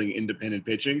 that's fielding independent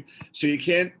pitching. So you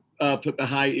can't put the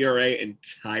high ERA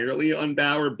entirely on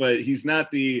Bauer, but he's not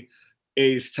the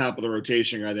ace top of the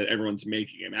rotation guy that everyone's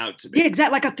making him out to be. Yeah,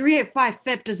 exactly. Like a 3.85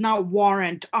 FIP does not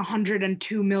warrant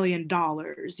 $102 million.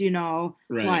 You know,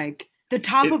 right? Like the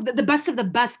top of the best of the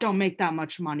best don't make that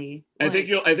much money. I think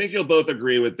you'll both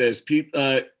agree with this.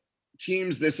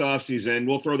 Teams this offseason,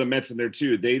 we'll throw the Mets in there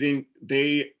too. They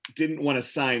didn't want to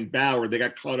sign Bauer. They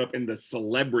got caught up in the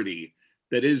celebrity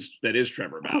that is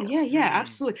Trevor Bauer. Oh, yeah,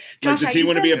 absolutely. Josh, does he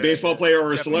want to be a baseball player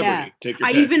or a celebrity? Yeah.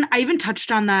 I even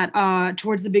touched on that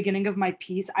towards the beginning of my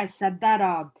piece. I said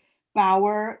that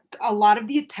Bauer, a lot of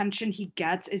the attention he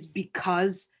gets is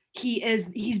because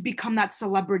he's become that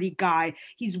celebrity guy.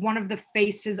 He's one of the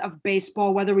faces of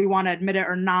baseball, whether we want to admit it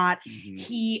or not.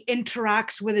 He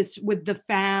interacts with the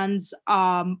fans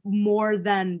more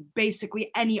than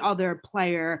basically any other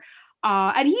player.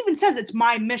 And he even says it's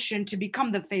my mission to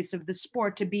become the face of the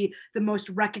sport, to be the most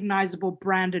recognizable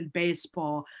brand in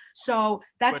baseball. So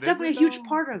that's definitely a huge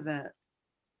part of it.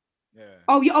 Yeah.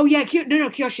 Oh yeah. No,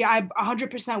 Kiyoshi, I'm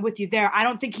 100% with you there. I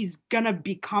don't think he's gonna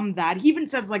become that. He even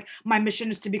says like, my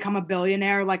mission is to become a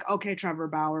billionaire. Like, okay, Trevor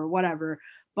Bauer, whatever.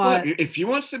 But look, if he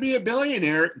wants to be a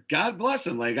billionaire, God bless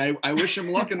him. Like I wish him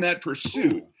luck in that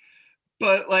pursuit.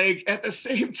 But like at the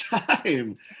same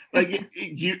time, like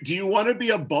do you want to be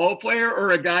a ball player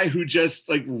or a guy who just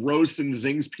like roasts and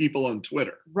zings people on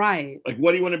Twitter? Right. Like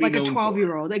what do you want to be? Like a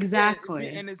 12-year-old, exactly.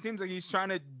 Yeah, and it seems like he's trying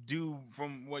to do,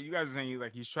 from what you guys are saying,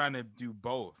 like he's trying to do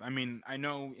both. I mean, I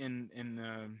know in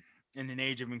an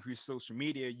age of increased social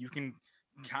media, you can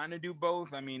kind of do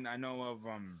both. I mean, I know of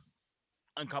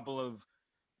a couple of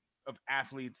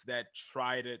athletes that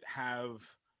try to have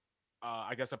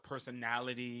I guess a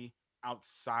personality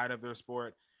outside of their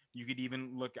sport. You could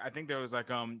even look, I think there was like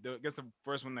I guess the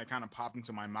first one that kind of popped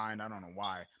into my mind, I don't know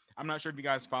why. I'm not sure if you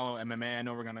guys follow MMA. I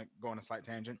know we're gonna go on a slight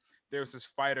tangent. There was this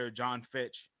fighter, John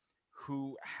Fitch,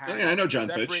 who had I know John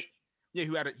Fitch. Yeah,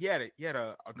 who he had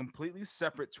a completely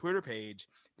separate Twitter page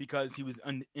because he was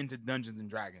into Dungeons and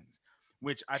Dragons,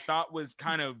 which I thought was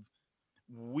kind of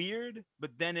weird.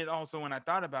 But then it also, when I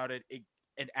thought about it,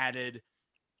 it added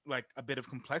like a bit of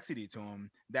complexity to him,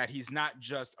 that he's not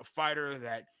just a fighter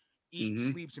that eats,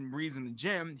 sleeps, and breathes in the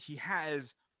gym. He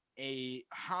has a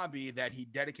hobby that he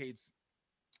dedicates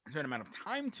a certain amount of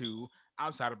time to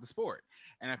outside of the sport.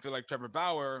 And I feel like Trevor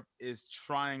Bauer is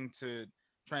trying to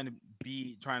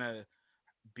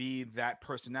be that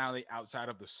personality outside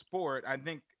of the sport. I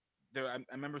think I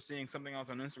remember seeing something else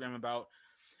on Instagram about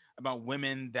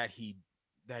women that he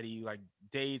like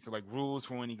dates, or like rules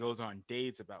for when he goes on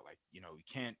dates, about like, you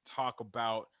can't talk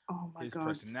about Oh my his God,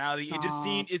 personality. stop.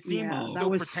 It seemed Yeah, Oh, that so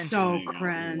was pretentious. so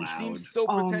crying out It cringe. seems loud. so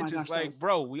Oh my pretentious. gosh, that Like, was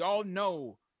bro, we all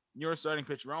know you're a starting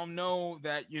pitcher. We all know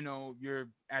that, you're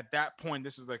at that point.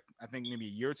 This was like, I think maybe a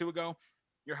year or two ago.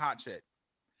 You're hot shit.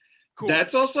 Cool.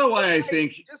 That's also why I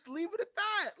think Just leave it at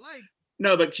that. Like,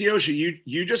 no, but Kiyoshi,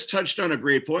 you just touched on a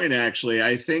great point. Actually,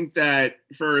 I think that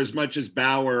for as much as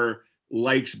Bauer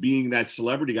likes being that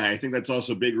celebrity guy, I think that's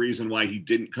also a big reason why he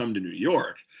didn't come to New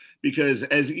York. Because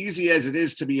as easy as it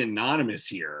is to be anonymous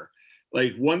here,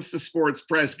 like once the sports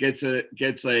press gets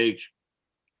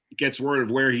word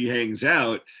of where he hangs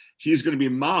out, he's going to be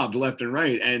mobbed left and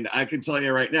right. And I can tell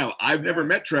you right now, I've never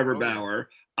met Trevor Bauer.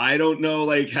 I don't know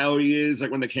like how he is like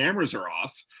when the cameras are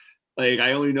off. Like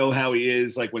I only know how he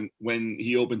is like when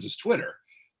he opens his Twitter.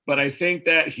 But I think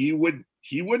that he wouldn't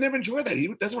have enjoyed that.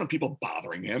 He doesn't want people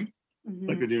bothering him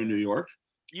like they do in New York.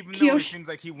 Even though it Kiyoshi, seems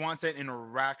like he wants that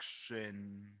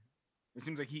interaction, it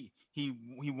seems like he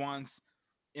wants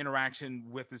interaction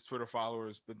with his Twitter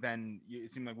followers, but then it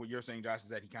seems like what you're saying, Josh, is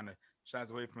that he kind of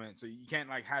shies away from it. So you can't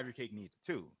like have your cake and eat it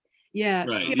too. yeah,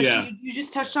 Right, Kiyoshi, yeah. you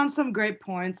just touched on some great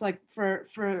points. Like for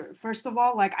first of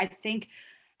all, like I think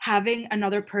having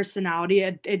another personality,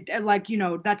 it like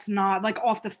that's not like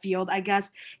off the field. I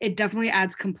guess it definitely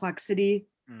adds complexity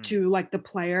to like the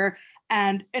player.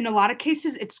 And in a lot of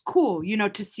cases, it's cool,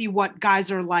 to see what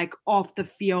guys are like off the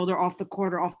field or off the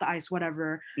court or off the ice,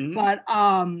 whatever. Mhm.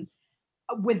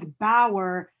 But with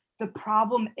Bauer, the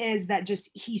problem is that just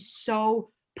he's so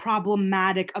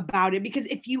problematic about it. Because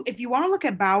if you want to look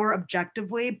at Bauer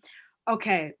objectively,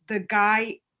 okay, the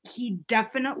guy, he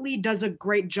definitely does a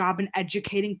great job in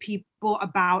educating people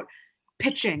about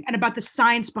pitching and about the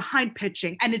science behind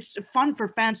pitching, and it's fun for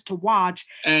fans to watch.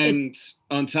 And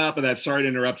on top of that, sorry to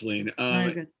interrupt, Lane,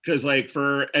 Very good. because like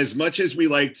for as much as we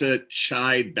like to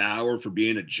chide Bauer for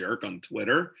being a jerk on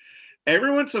Twitter,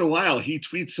 every once in a while he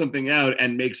tweets something out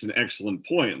and makes an excellent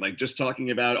point, like just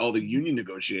talking about all the union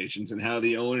negotiations and how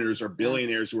the owners are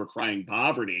billionaires who are crying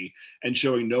poverty and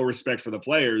showing no respect for the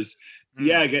players.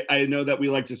 Yeah, I know that we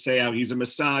like to say how he's a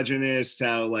misogynist,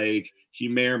 how like he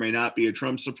may or may not be a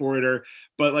Trump supporter,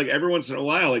 but like every once in a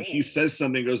while, like he says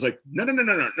something, goes like, no.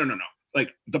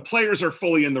 Like the players are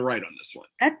fully in the right on this one.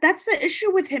 That's the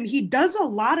issue with him. He does a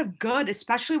lot of good,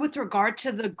 especially with regard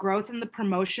to the growth and the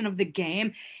promotion of the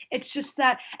game. It's just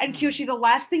that, and Kiyoshi, the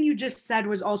last thing you just said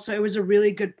was also, it was a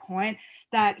really good point,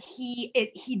 that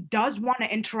he does want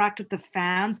to interact with the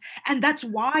fans, and that's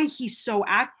why he's so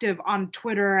active on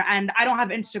Twitter. And I don't have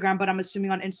Instagram, but I'm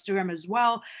assuming on Instagram as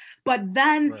well. But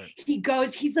then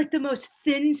he's like the most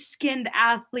thin-skinned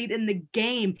athlete in the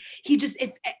game. He just,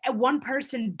 if one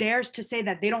person dares to say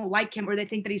that they don't like him or they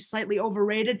think that he's slightly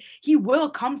overrated, he will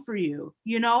come for you,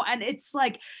 and it's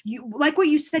like like what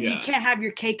you said, you can't have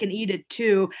your cake and eat it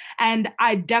too. And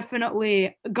I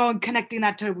definitely connecting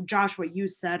that to Josh, what you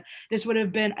said, this would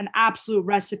have been an absolute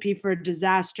recipe for a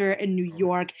disaster in New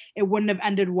York. It wouldn't have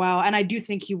ended well. And I do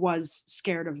think he was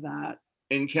scared of that.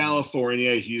 In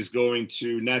California, he's going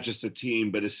to not just a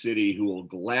team, but a city who will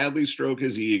gladly stroke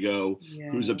his ego,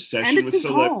 whose obsession with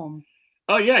celebrity.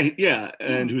 Oh, yeah.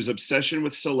 And whose obsession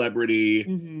with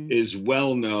celebrity is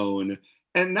well known.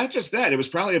 And not just that, it was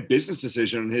probably a business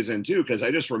decision on his end, too, because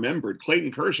I just remembered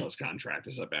Clayton Kershaw's contract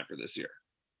is up after this year.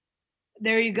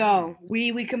 There you go.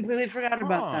 We completely forgot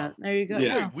about that. There you go.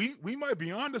 Yeah, we might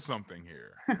be onto something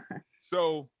here.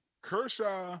 So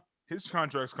Kershaw, his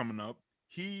contract's coming up.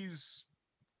 He's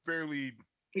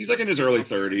like in his early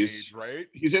 30s, right?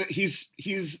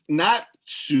 He's not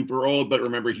super old, but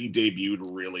remember he debuted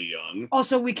really young.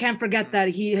 Also, we can't forget that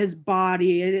his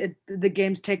body, the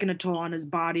game's taken a toll on his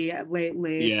body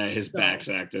lately. Yeah, his back's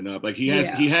acting up. Like he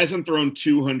hasn't thrown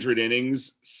 200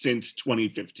 innings since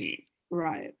 2015.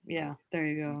 Right. Yeah. There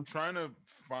you go. I'm trying to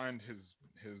find his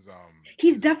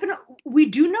he's definitely, we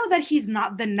do know that he's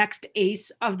not the next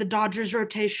ace of the Dodgers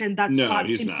rotation. That spot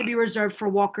seems to be reserved for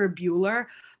Walker Buehler.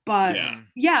 But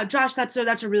yeah, Josh, that's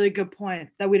a really good point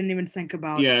that we didn't even think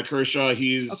about. Yeah, Kershaw,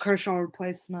 he's a Kershaw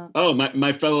replacement. Oh,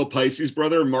 my fellow Pisces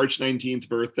brother, March 19th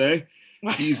birthday.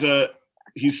 He's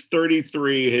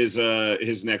 33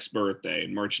 his next birthday,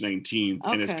 March 19th,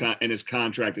 and his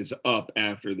contract is up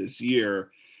after this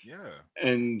year. Yeah,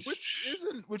 and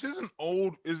which isn't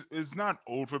old, is not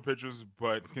old for pitchers,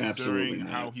 but considering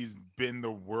how he's been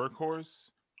the workhorse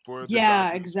for the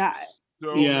Dodgers exactly.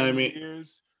 So many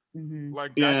years,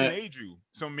 like that can age you.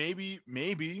 So maybe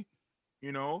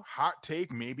hot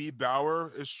take, maybe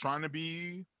Bauer is trying to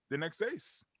be the next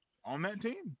ace on that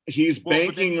team. He's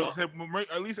banking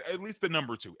at least the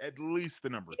number two. At least the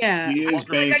number two. Yeah, he is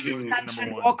banking. Like I just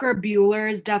mentioned, Walker Buehler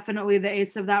is definitely the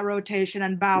ace of that rotation,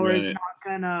 and Bauer is not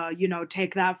gonna,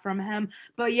 take that from him.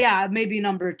 But yeah, maybe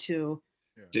number two.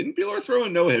 Yeah. Didn't Buehler throw a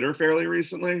no-hitter fairly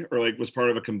recently, or like was part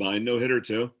of a combined no-hitter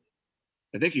too?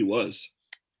 I think he was.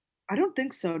 I don't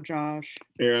think so, Josh.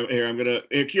 Here I'm gonna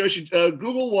Kiyoshi,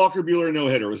 Google Walker Buehler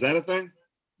no-hitter. Was that a thing?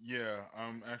 Yeah,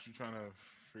 I'm actually trying to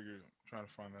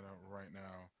find that out right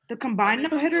now. The combined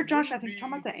no-hitter, Josh? I think you're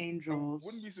talking about the Angels. I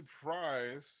wouldn't be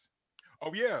surprised.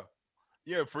 Oh, yeah.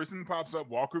 Yeah, first thing pops up,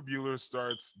 Walker Buehler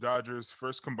starts Dodgers'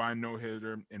 first combined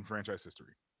no-hitter in franchise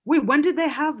history. Wait, when did they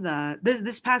have that?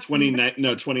 This past season?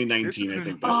 2019, I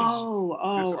think. This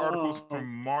article's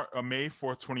from May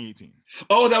 4th, 2018.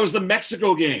 Oh, that was the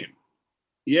Mexico game.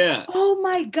 Yeah. Oh,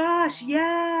 my gosh,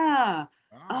 yeah.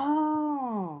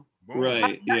 Oh.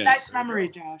 Right, yeah. Nice memory,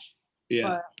 Josh.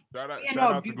 Yeah. Shout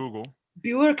out to Google.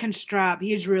 Buehler can strap.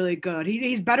 He's really good.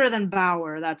 He's better than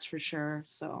Bauer, that's for sure.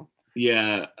 So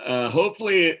yeah,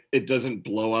 hopefully it doesn't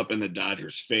blow up in the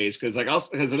Dodgers' face because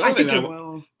another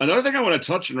thing I want to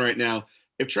touch on right now.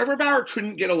 If Trevor Bauer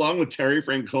couldn't get along with Terry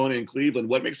Francona in Cleveland,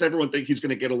 what makes everyone think he's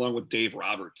going to get along with Dave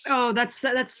Roberts? Oh, that's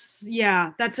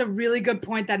a really good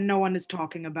point that no one is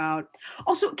talking about.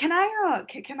 Also, can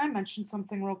I mention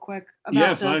something real quick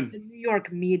about the New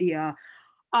York media?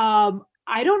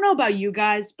 I don't know about you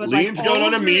guys, but Lean's going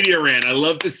on a media rant. I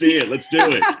love to see it. Let's do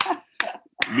it.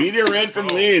 Media rant from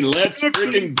Lean. Let's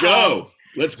freaking go.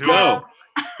 Let's go.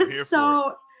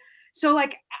 So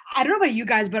like, I don't know about you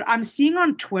guys, but I'm seeing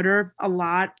on Twitter a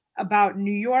lot about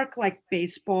New York, like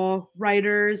baseball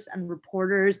writers and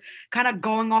reporters kind of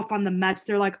going off on the Mets.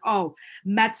 They're like, oh,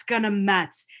 Mets gonna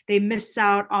Mets. They miss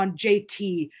out on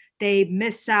JT. They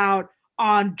miss out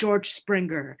on George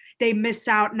Springer. They miss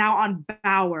out now on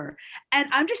Bauer. And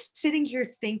I'm just sitting here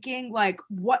thinking, like,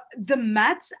 what the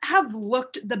Mets have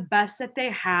looked the best that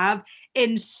they have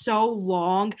in so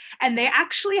long. And they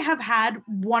actually have had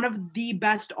one of the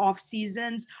best off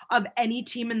seasons of any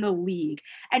team in the league.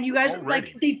 And you guys,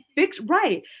 like, they fixed,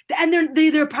 right. And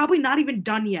they're probably not even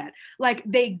done yet. Like,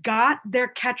 they got their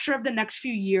catcher of the next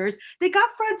few years. They got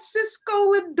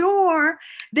Francisco Lindor.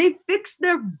 They fixed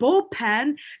their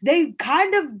bullpen. They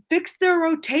kind of fixed their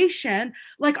rotation.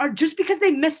 Like, just because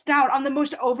they missed out on the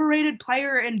most overrated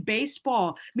player in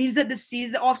baseball means that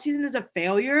the off season is a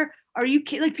failure. Are you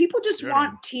kidding? Like, people just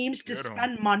want teams to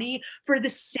spend money for the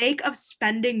sake of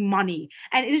spending money.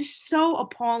 And it is so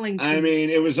appalling to me. I mean,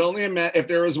 it was only if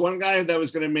there was one guy that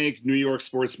was going to make New York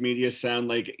sports media sound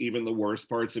like even the worst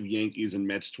parts of Yankees and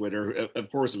Mets Twitter,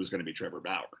 of course it was going to be Trevor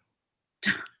Bauer.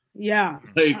 Yeah.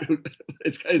 Like,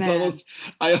 it's almost,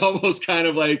 I'm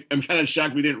kind of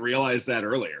shocked we didn't realize that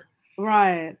earlier.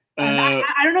 Right. And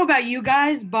I don't know about you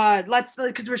guys, but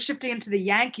because we're shifting into the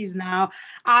Yankees now,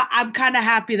 I'm kind of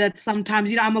happy that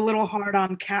sometimes, I'm a little hard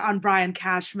on Brian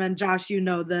Cashman. Josh, you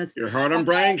know this. You're hard on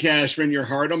Brian Cashman. You're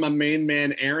hard on my main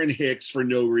man, Aaron Hicks, for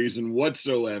no reason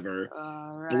whatsoever.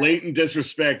 Right. Blatant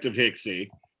disrespect of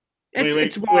Hicksy.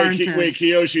 It's warranted. Wait,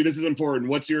 Kiyoshi, this is important.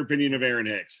 What's your opinion of Aaron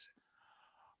Hicks?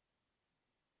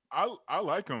 I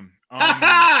like him.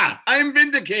 I'm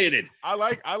vindicated. I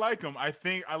like him. I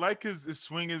think I like his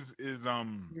swing is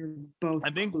You're both I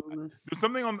think clueless. there's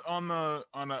something on a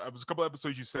couple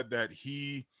episodes you said that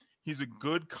he's a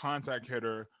good contact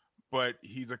hitter, but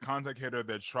he's a contact hitter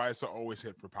that tries to always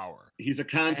hit for power. He's a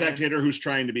contact hitter who's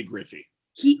trying to be Griffey.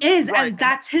 He is, right. And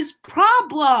that's his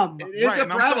problem. It is a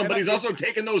problem, but he's also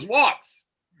taking those walks.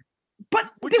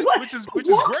 But which is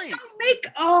great.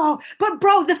 But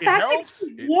bro, the fact that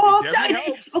he walks.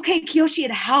 Okay, Kiyoshi,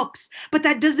 it helps, but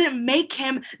that doesn't make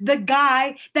him the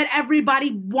guy that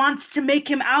everybody wants to make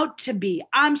him out to be.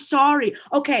 I'm sorry.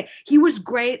 Okay, he was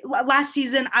great last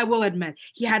season. I will admit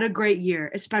he had a great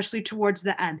year, especially towards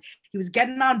the end. He was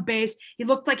getting on base. He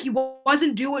looked like he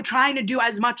wasn't trying to do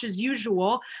as much as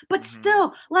usual, but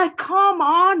still, like, come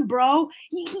on, bro.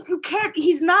 You can't.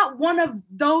 He's not one of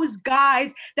those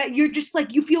guys that you're just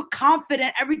like you feel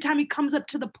confident every time he comes up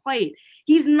to the plate.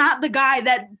 He's not the guy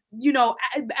that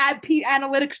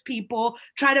analytics people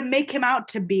try to make him out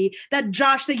to be. That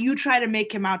Josh that you try to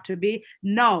make him out to be.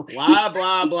 No. Blah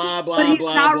blah blah blah blah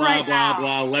blah blah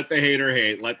blah. Let the hater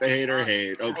hate. Let the hater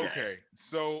hate. Okay.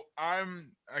 So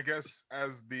I guess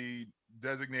as the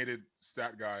designated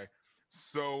stat guy.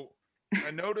 So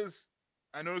I noticed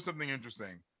something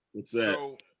interesting. What's that?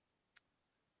 So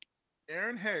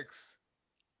Aaron Hicks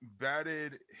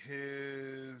batted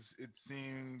his, it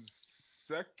seems,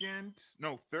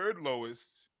 third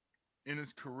lowest in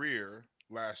his career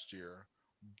last year,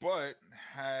 but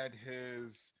had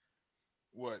his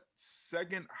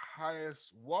second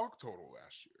highest walk total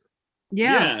last year.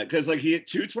 Yeah. because like he hit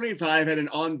 225, had an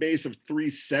on base of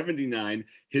 379.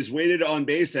 His weighted on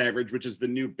base average, which is the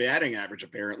new batting average,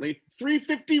 apparently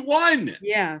 351.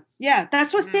 Yeah.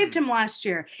 That's what saved him last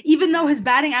year. Even though his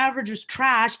batting average was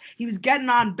trash, he was getting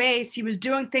on base. He was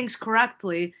doing things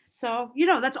correctly. So,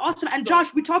 that's awesome. And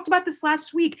Josh, we talked about this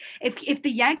last week. If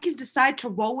the Yankees decide to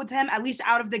roll with him, at least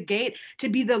out of the gate, to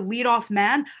be the leadoff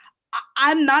man,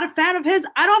 I'm not a fan of his.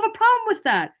 I don't have a problem with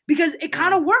that because it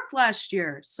kind of worked last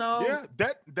year. So yeah,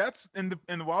 that's and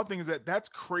the wild thing is that's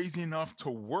crazy enough to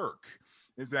work.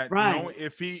 Is that right.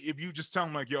 if you just tell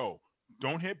him like, yo,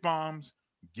 don't hit bombs,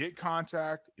 get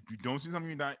contact. If you don't see something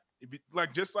you're not, if you,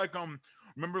 like just like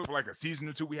remember like a season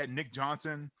or two we had Nick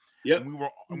Johnson. Yep. And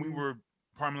we were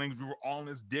Prime we were all in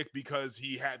his dick because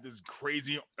he had this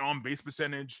crazy on base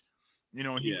percentage,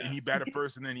 and he batted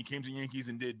first, and then he came to Yankees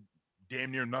and did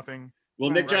damn near nothing. Well,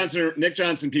 Nick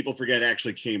Johnson, people forget,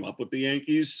 actually came up with the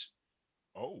Yankees.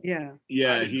 Oh, yeah.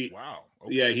 Wow.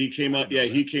 Okay. Yeah, he came up. Yeah,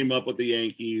 he came up with the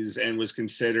Yankees and was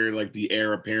considered like the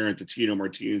heir apparent to Tito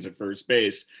Martinez at first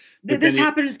base. But this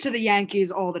happens to the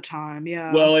Yankees all the time.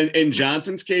 Yeah. Well, in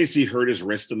Johnson's case, he hurt his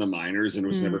wrist in the minors and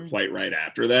was never quite right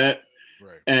after that.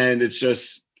 Right. And it's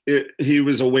just he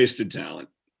was a wasted talent.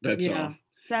 That's all.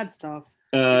 Sad stuff.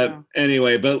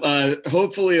 Anyway, but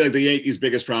hopefully like the Yankees'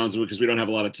 biggest problems, because we don't have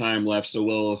a lot of time left, so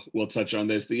we'll touch on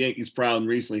this. The Yankees' problem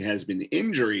recently has been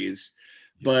injuries,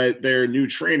 but their new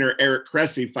trainer Eric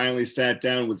Cressy finally sat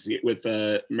down with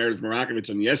Meredith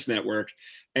Marakovits on the Yes Network,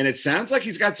 and it sounds like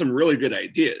he's got some really good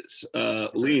ideas.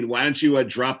 Lean, why don't you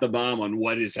drop the bomb on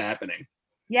what is happening?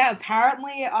 Yeah,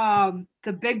 apparently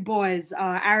the big boys,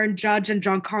 Aaron Judge and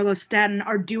Giancarlo Stanton,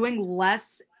 are doing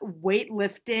less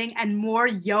weightlifting and more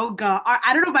yoga.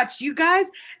 I don't know about you guys.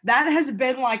 That has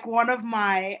been like one of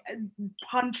my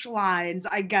punchlines,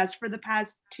 I guess, for the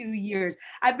past 2 years.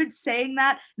 I've been saying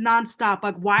that nonstop.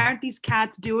 Like, why aren't these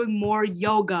cats doing more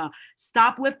yoga?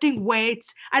 Stop lifting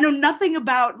weights. I know nothing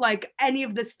about like any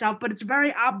of this stuff, but it's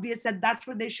very obvious that that's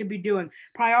what they should be doing.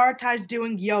 Prioritize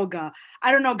doing yoga.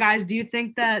 I don't know, guys. Do you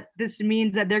think that this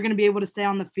means that they're going to be able to stay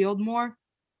on the field more?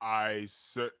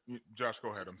 Josh,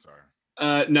 go ahead. I'm sorry.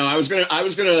 No, I was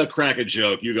gonna crack a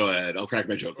joke. You go ahead. I'll crack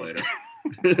my joke later.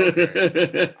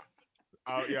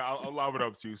 I'll allow it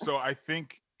up to you. So I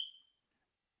think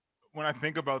when I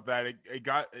think about that,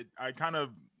 I kind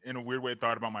of in a weird way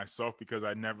thought about myself because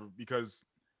I'm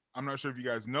not sure if you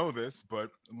guys know this, but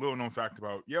a little known fact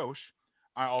about Yosh,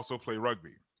 I also play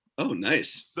rugby. Oh,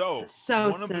 nice. So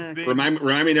one of the things,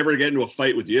 remind me never to get into a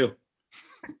fight with you.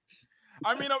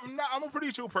 I mean, I'm a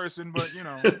pretty chill person, but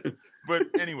but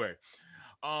anyway,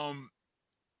 I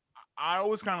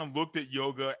always kind of looked at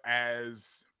yoga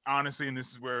as, honestly, and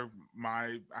this is where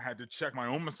I had to check my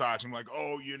own massage. I'm like,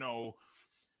 oh,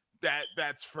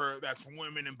 that's for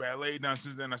women and ballet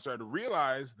dancers. Then I started to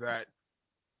realize that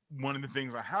one of the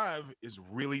things I have is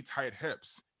really tight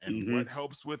hips. And what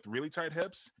helps with really tight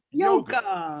hips?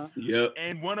 Yoga. Yep.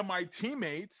 And one of my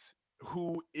teammates,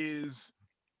 who is,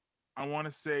 I want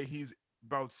to say he's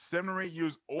about 7 or 8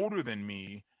 years older than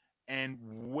me and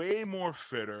way more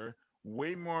fitter,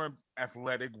 way more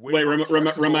athletic.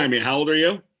 Remind me, how old are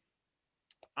you?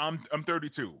 I'm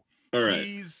 32. All right.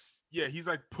 He's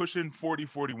like pushing 40,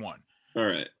 41. All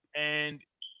right. And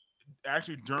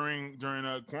actually during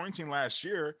a quarantine last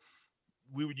year,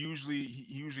 he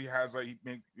usually has like,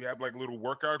 we have like a little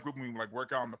workout group and we like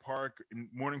work out in the park in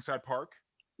Morningside Park.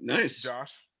 Nice.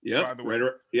 Josh. Yep.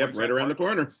 Right around the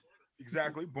corner.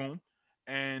 Exactly. Boom.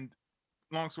 And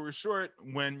long story short,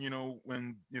 when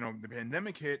the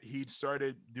pandemic hit, he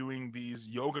started doing these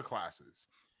yoga classes,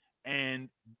 and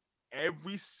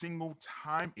every single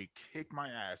time it kicked my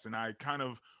ass. And I kind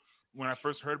of, when I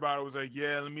first heard about it, I was like,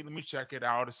 yeah, let me check it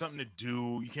out. It's something to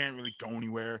do. You can't really go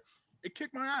anywhere. It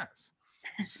kicked my ass.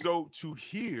 So to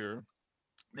hear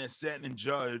that Stanton and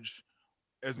Judge,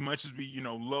 as much as we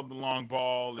love the long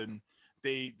ball, and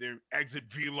their exit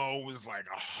velo was like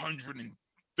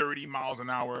 130 miles an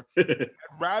hour. I'd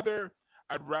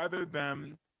rather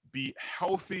them be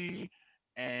healthy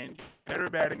and better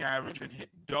batting average and hit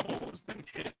doubles than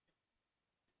hit.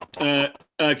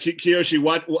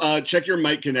 Kiyoshi, check your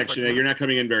mic connection. You're not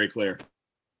coming in very clear.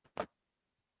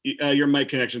 Your mic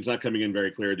connection's not coming in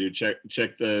very clear, dude. Check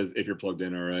if you're plugged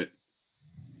in. All right.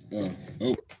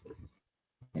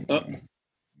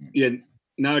 Yeah.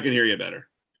 Now I can hear you better.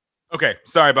 Okay,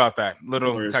 sorry about that.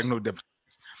 Little technical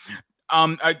difficulties. I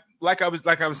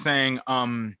was saying,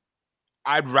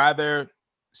 I'd rather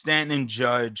Stanton and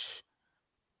Judge.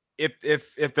 If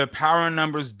the power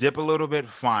numbers dip a little bit,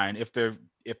 fine. If they're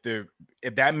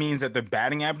if that means that their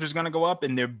batting average is going to go up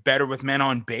and they're better with men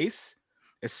on base,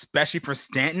 especially for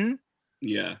Stanton,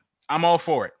 yeah, I'm all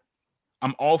for it.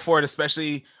 I'm all for it,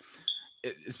 especially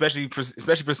for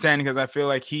Stanton, because I feel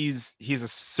like he's a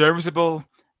serviceable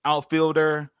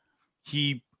outfielder.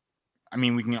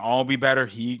 We can all be better.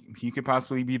 He could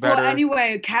possibly be better. Well,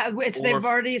 anyway, they've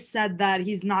already said that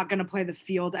he's not going to play the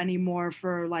field anymore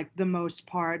for like the most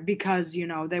part because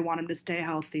they want him to stay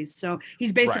healthy. So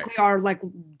he's basically our like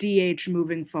DH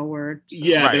moving forward. So.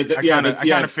 Yeah, right. but I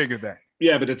kind of figured that.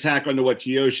 Yeah, but to tack onto what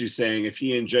Kiyoshi's saying, if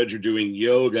he and Judge are doing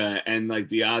yoga and like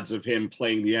the odds of him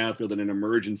playing the outfield in an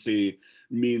emergency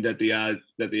mean that the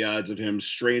odds of him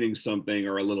straining something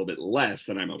are a little bit less,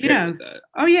 then I'm okay with that.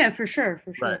 Oh yeah, for sure.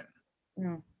 Right.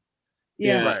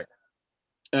 Yeah. Right.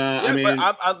 I mean,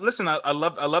 but listen. I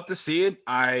love to see it.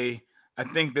 I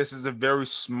think this is a very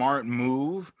smart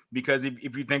move because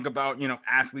if you think about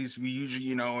athletes, we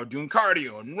usually are doing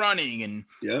cardio and running and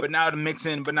but now to mix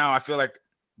in. But now I feel like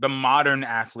the modern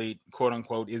athlete, quote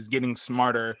unquote, is getting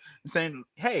smarter and saying,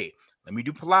 "Hey, let me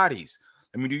do Pilates,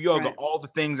 let me do yoga, all the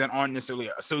things that aren't necessarily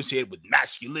associated with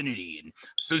masculinity and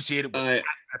associated with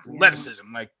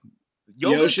athleticism." Like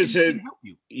yoga can help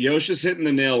you. Yosha's hitting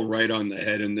the nail right on the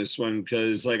head in this one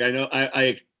because, like, I know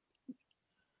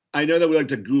that we like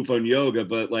to goof on yoga,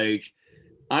 but like,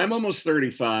 I'm almost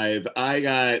 35. I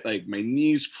got like my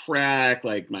knees crack,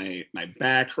 like my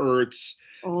back hurts.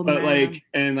 I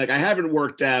haven't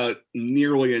worked out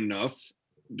nearly enough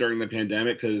during the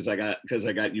pandemic because I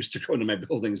got used to going to my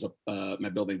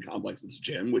building complex's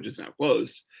gym, which is now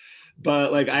closed.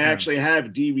 But like I actually have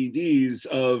DVDs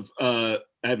of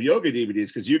I have yoga DVDs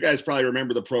because you guys probably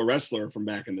remember the pro wrestler from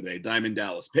back in the day, Diamond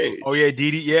Dallas Page. Oh yeah,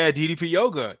 DDP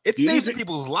yoga. It saves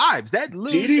people's lives. That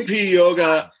DDP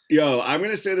yoga. Yo, I'm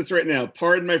gonna say this right now.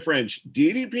 Pardon my French.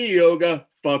 DDP yoga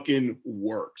fucking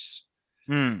works.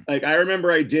 Like I remember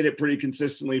I did it pretty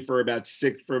consistently for about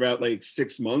 6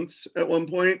 months at one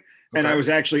point, and I was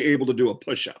actually able to do a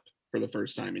push-up for the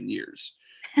first time in years.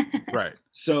 Right.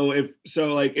 So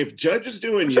if Judge is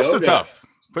doing push-ups yoga, are tough.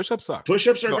 Push-ups suck.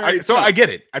 Push-ups are very tough. So I get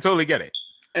it. I totally get it.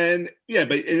 And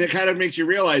it kind of makes you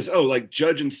realize, like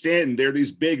Judge and Stanton, they're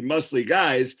these big muscly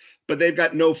guys, but they've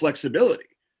got no flexibility.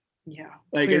 Yeah.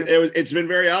 Like it's been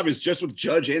very obvious just with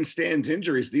Judge and Stanton's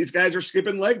injuries. These guys are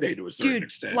skipping leg day to a certain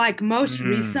extent. Like most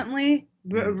recently,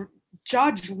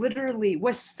 Judge literally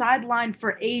was sidelined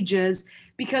for ages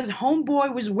because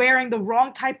homeboy was wearing the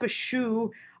wrong type of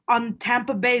shoe on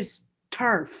Tampa Bay's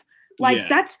turf. Like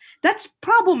that's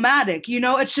problematic.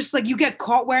 It's just like you get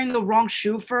caught wearing the wrong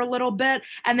shoe for a little bit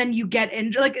and then you get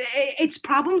injured. Like it's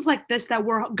problems like this that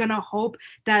we're gonna hope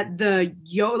that the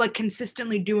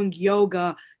consistently doing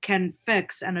yoga can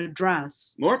fix and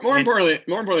address. More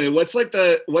importantly, what's like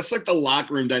the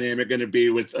locker room dynamic going to be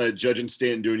with Judge and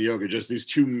Stanton doing yoga? Just these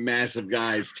two massive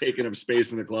guys taking up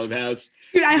space in the clubhouse.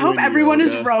 Dude, I hope everyone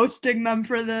is roasting them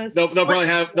for this. They'll probably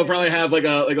have like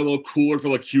a little cooler for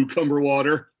like cucumber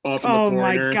water off in the corner. Oh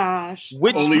my gosh!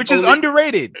 Which is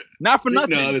underrated. Not for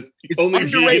nothing. No, it's only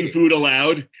vegan food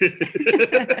allowed.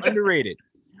 Underrated.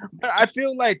 But I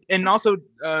feel like, and also,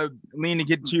 Lean, to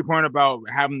get to your point about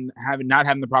not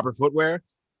having the proper footwear,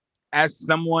 as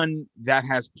someone that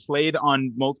has played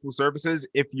on multiple surfaces,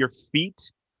 if your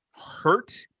feet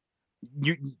hurt,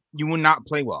 you will not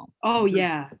play well. Oh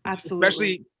yeah,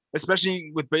 absolutely.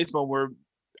 Especially with baseball, where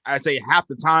I'd say half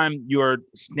the time you're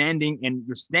standing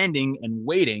and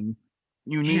waiting.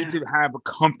 You need to have a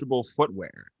comfortable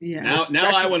footwear. Yeah.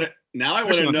 Now I want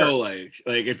to know like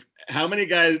if how many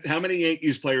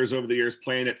Yankees players over the years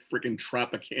playing at freaking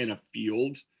Tropicana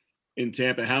Field in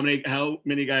Tampa, how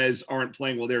many guys aren't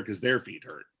playing well there because their feet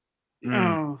hurt?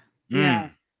 Yeah.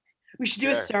 We should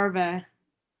do a survey.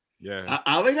 Yeah.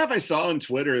 I think if I saw on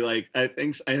Twitter, like I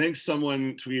think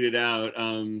someone tweeted out,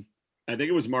 I think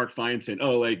it was Mark Feinstein.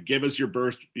 Oh, like give us your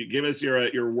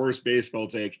worst baseball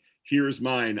take. Here's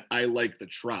mine. I like the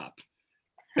Trop.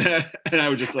 And I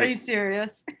was just like, are you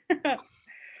serious?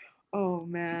 Oh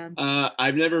man.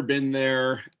 I've never been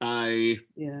there. I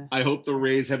hope the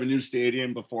Rays have a new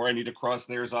stadium before I need to cross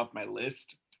theirs off my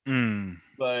list.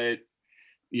 But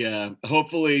yeah,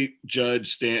 hopefully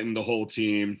Judge, Stanton, the whole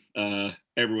team,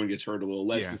 everyone gets hurt a little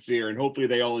less this year, and hopefully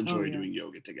they all enjoy doing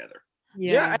yoga together.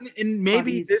 Yeah, and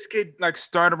maybe this could like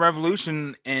start a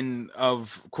revolution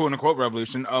of quote unquote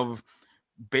revolution of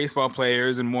baseball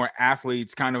players and more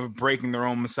athletes kind of breaking their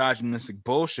own misogynistic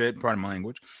bullshit, pardon my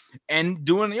language, and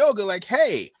doing the yoga. Like,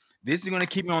 hey, this is going to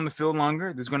keep me on the field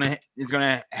longer. It's going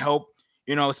to help,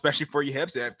 especially for your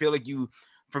hips. I feel like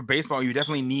for baseball, you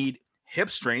definitely need hip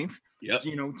strength. Yep.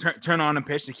 To, turn on a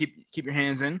pitch to keep your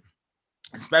hands in,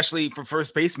 especially for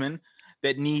first baseman.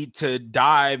 that need to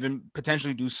dive and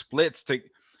potentially do splits to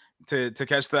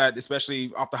catch that,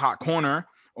 especially off the hot corner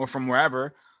or from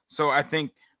wherever. So I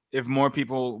think if more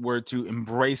people were to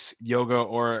embrace yoga,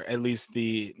 or at least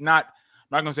the not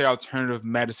gonna say alternative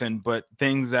medicine, but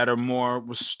things that are more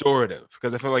restorative,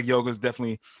 because I feel like yoga is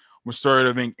definitely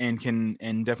restorative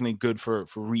and definitely good for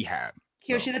rehab.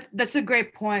 So. Yoshi, that's a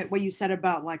great point. What you said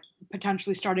about like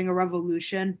potentially starting a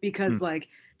revolution, because like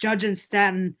Judge and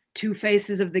Stanton, two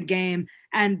faces of the game,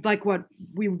 and like what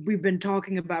we've been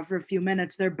talking about for a few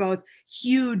minutes, they're both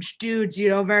huge dudes, you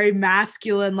know, very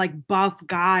masculine, like buff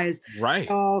guys. Right.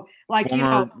 So like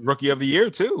former rookie of the year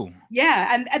too.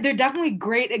 Yeah, and they're definitely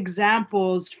great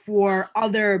examples for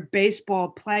other baseball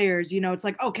players. You know, it's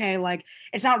like, okay, like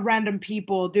it's not random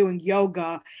people doing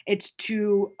yoga, it's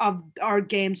two of our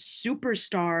game's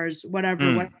superstars,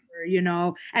 whatever, you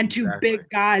know, and two big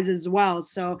guys as well.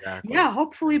 So yeah,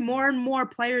 hopefully more and more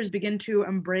players begin to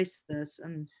embrace this.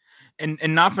 And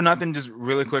not for nothing, just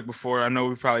really quick before I know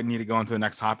we probably need to go into the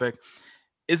next topic.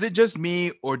 Is it just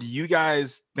me, or do you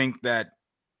guys think that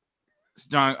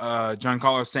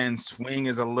Giancarlo Stanton's swing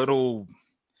is a little,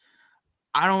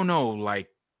 I don't know, like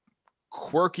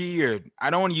quirky, or I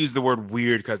don't want to use the word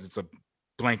weird because it's a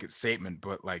blanket statement,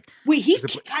 but like, wait, he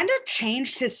kind of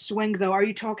changed his swing though. Are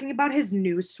you talking about his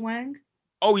new swing?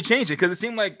 Oh, he changed it because it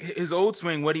seemed like his old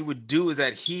swing, what he would do is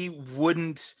that he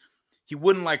wouldn't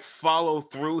like follow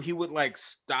through. He would like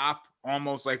stop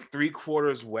almost like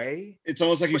 3/4 way. It's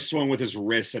almost like he swung with his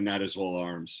wrists and not his whole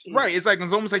arms. Right. It's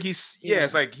almost like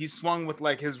it's like he swung with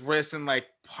like his wrists and like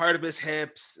part of his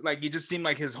hips. Like it just seemed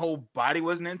like his whole body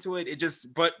wasn't into it.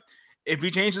 But if he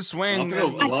changed the swing, I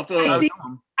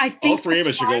think all three of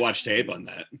us should go watch tape on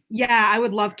that. Yeah, I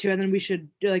would love to, and then we should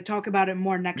like talk about it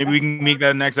more next. Maybe we can make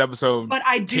that next episode. But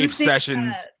I do tape think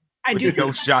sessions. I do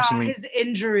think his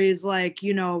injuries, like,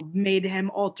 you know, made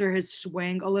him alter his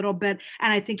swing a little bit,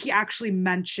 and I think he actually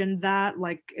mentioned that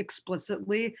like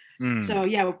explicitly. So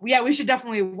yeah, we should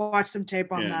definitely watch some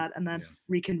tape on that and then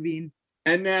reconvene.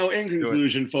 And now, in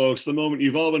conclusion, folks, the moment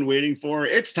you've all been waiting for,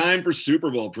 it's time for Super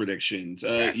Bowl predictions.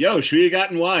 Yosh, who you got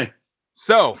and why?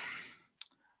 So,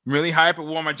 I'm really hype. I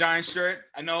wore my Giants shirt.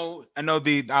 I know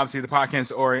obviously the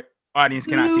podcast or audience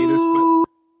cannot see this, but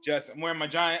just I'm wearing my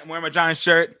Giants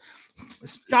shirt.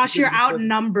 Josh, you're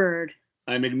outnumbered.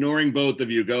 I'm ignoring both of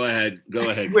you. Go ahead.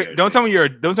 Wait, don't tell me you're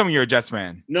a Jets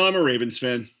fan. No, I'm a Ravens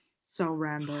fan. So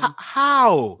random.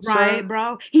 How? Right, sir?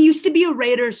 Bro. He used to be a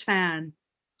Raiders fan.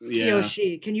 Yeah.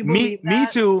 Yoshi, can you believe that? Me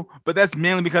too, but that's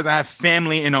mainly because I have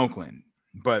family in Oakland.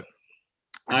 But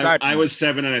I was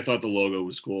 7 and I thought the logo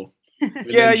was cool.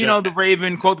 Yeah, you know, the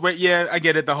Raven quote. Yeah, I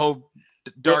get it. The whole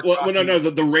dark. No.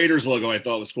 The Raiders logo I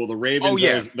thought was cool. The Ravens. Oh,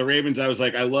 yeah. The Ravens. I was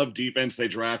like, I love defense. They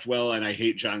draft well, and I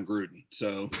hate John Gruden.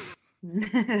 So,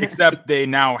 except they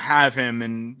now have him,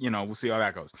 and you know, we'll see how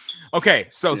that goes. Okay,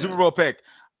 so Super Bowl pick.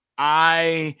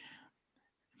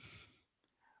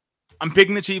 I'm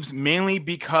picking the Chiefs mainly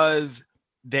because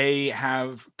they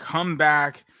have come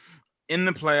back in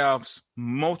the playoffs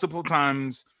multiple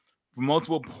times,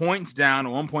 multiple points down.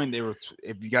 At one point, they were,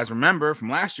 if you guys remember from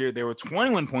last year, they were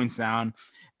 21 points down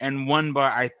and won by,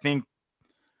 I think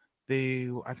they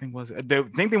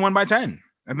won by 10.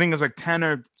 I think it was like 10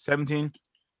 or 17.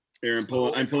 Here,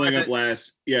 I'm pulling up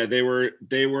last. Yeah, they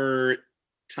were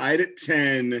tied at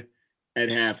 10 at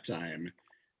halftime.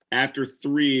 After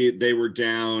 3, they were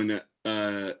down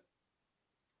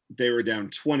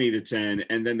 20-10,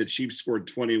 and then the Chiefs scored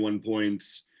 21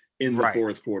 points in the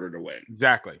fourth quarter to win.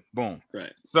 Exactly. Boom.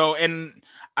 Right. So, and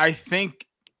I think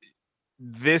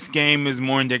this game is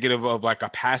more indicative of like a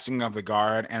passing of the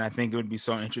guard, and I think it would be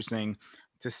so interesting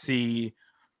to see,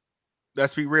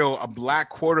 let's be real, a black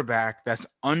quarterback that's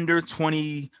under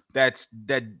 20, that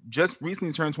just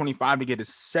recently turned 25 to get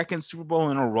his second Super Bowl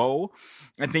in a row.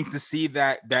 I think to see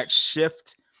that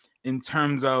shift in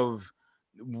terms of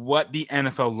what the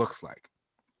NFL looks like.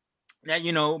 Now,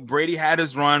 you know, Brady had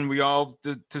his run. We all,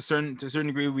 to a certain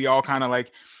degree, we all kind of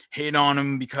like hate on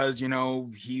him because, you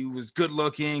know, he was good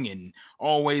looking and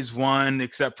always won,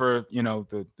 except for, you know,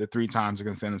 the 3 times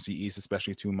against NFC East,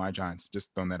 especially 2 of my Giants.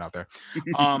 Just throwing that out there.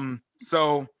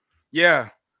 So yeah,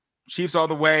 Chiefs all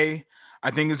the way. I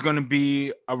think it's going to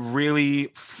be a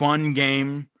really fun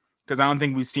game because I don't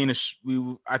think we've seen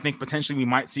I think potentially we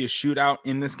might see a shootout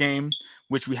in this game,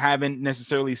 which we haven't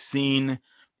necessarily seen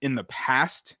in the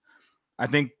past. I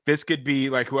think this could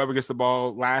be like whoever gets the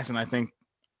ball last, and I think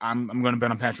I'm going to bet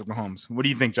on Patrick Mahomes. What do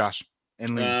you think, Josh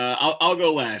and Lean? I'll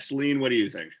go last. Lean, what do you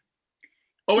think?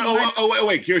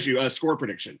 Wait, Kyoshi, score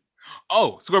prediction.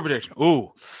 Oh, score prediction.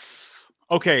 Ooh.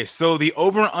 Okay, so the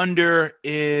over-under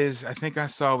is, I think I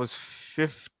saw was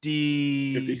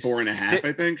 50 54 and a half,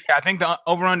 I think. Yeah, I think the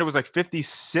over under was like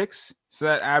 56. So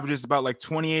that averages about like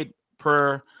 28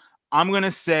 per. I'm going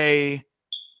to say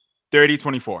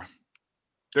 30-24.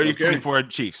 30-24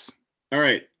 Chiefs. All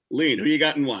right. Lean, who you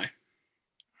got and why?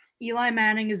 Eli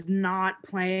Manning is not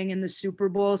playing in the Super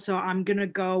Bowl, so I'm gonna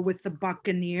go with the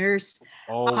Buccaneers.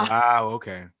 Oh wow,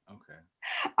 okay.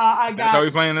 I That's how got. we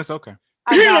playing this? Okay.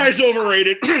 Eli's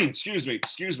overrated. Excuse me.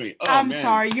 Oh, I'm man.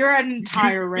 sorry, you're an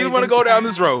entire You don't want to go down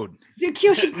this road.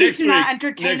 Kyoshi, please do not Next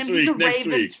entertain him. He's a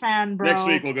Ravens fan, bro. Next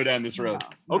week we'll go down this road.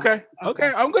 No, Okay.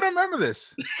 I'm gonna remember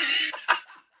this.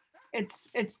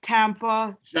 It's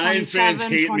Tampa. Giants fans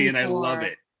hate me and I 24. love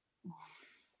it.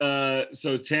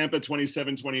 So Tampa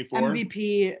 27-24.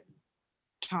 MVP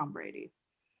Tom Brady.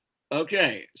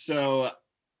 Okay, so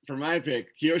for my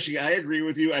pick, Kiyoshi, I agree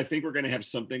with you. I think we're going to have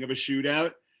something of a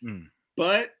shootout.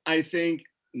 But I think,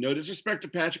 no disrespect to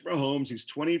Patrick Mahomes, he's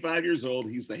 25 years old.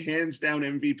 He's the hands down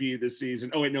MVP this season.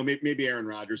 Oh wait, no, maybe Aaron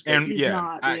Rodgers. And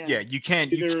yeah, you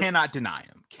cannot deny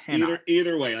him.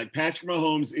 Either way, like Patrick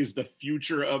Mahomes is the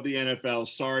future of the NFL.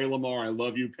 Sorry, Lamar, I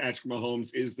love you. Patrick Mahomes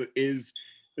is the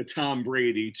Tom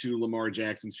Brady to Lamar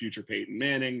Jackson's future Peyton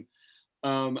Manning.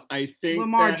 I think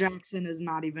Lamar Jackson is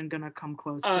not even gonna come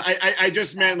close. I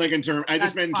just meant like in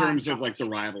terms of like the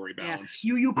rivalry balance.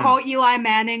 Yeah. You call Eli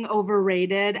Manning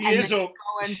overrated, and then go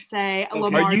and say Okay.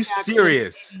 Lamar Are you Jackson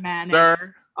serious, Manning.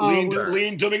 sir?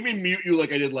 Lean, don't make me mute you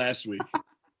like I did last week.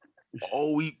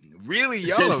 Oh, we really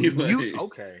yellow. Anyway.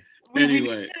 Okay. We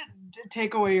Anyway. need to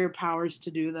take away your powers to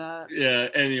do that. Yeah,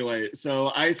 anyway.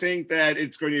 So I think that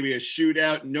it's going to be a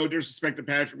shootout. No disrespect to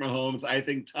Patrick Mahomes. I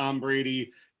think Tom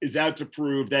Brady is out to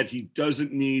prove that he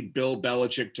doesn't need Bill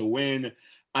Belichick to win.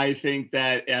 I think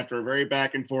that after a very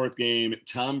back and forth game,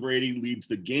 Tom Brady leads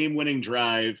the game-winning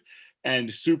drive,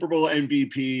 and Super Bowl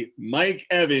MVP Mike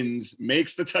Evans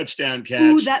makes the touchdown catch.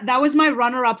 Ooh, that was my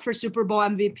runner-up for Super Bowl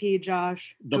MVP,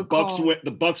 Josh. The Bucks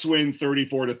win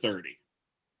 34-30.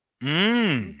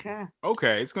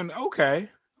 Okay. It's gonna. Okay.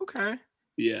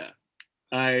 Yeah.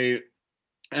 I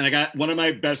got one of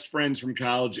my best friends from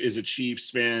college is a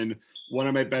Chiefs fan. One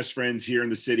of my best friends here in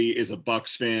the city is a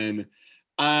Bucks fan.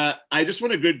 I just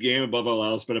want a good game above all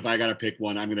else, but if I got to pick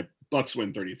one, I'm going to Bucks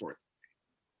win 34.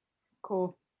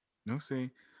 Cool. No, see.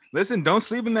 Listen, don't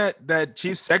sleep in that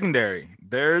Chiefs secondary.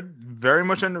 They're very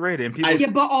much underrated. And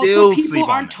people but also people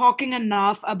aren't talking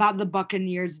enough about the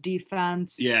Buccaneers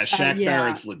defense. Yeah, Shaq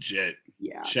Barrett's legit.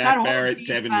 Yeah, Shaq Barrett,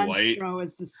 Devin White. Bro,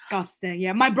 is disgusting.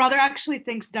 Yeah, my brother actually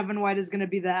thinks Devin White is going to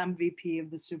be the MVP of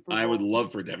the Super Bowl. I would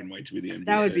love for Devin White to be the MVP.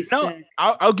 That would be sick.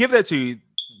 I'll give that to you.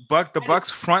 The Bucks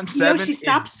front seven.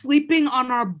 Stop sleeping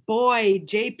on our boy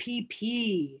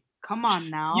JPP. Come on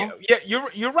now. Yeah,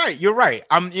 you're right. You're right.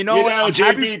 You know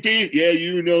JPP. Yeah,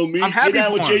 you know me. I'm happy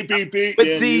with JPP. But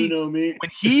yeah, see, you know me.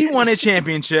 When he won a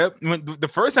championship, the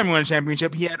first time he won a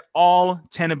championship, he had all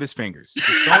 10 of his fingers. Just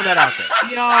throwing that out there.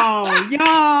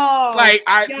 Yo. Like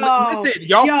listen,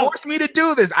 y'all forced me to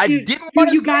do this. I didn't want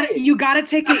to. You gotta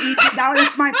take it easy.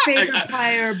 That's my favorite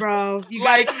player, bro.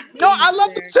 I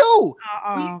love him too.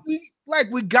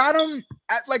 We got him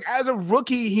as a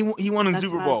rookie. He won a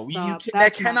Super Bowl.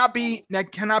 That cannot be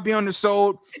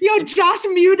undersold. Yo, Josh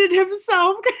muted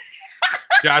himself.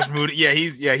 Josh muted. Yeah,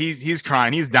 he's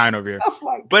crying. He's dying over here.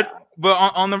 Oh but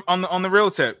on the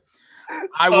real tip,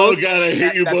 I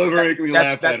hate you both for making me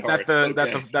laugh that hard.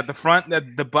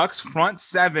 The Bucks front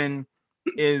seven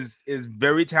is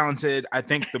very talented. I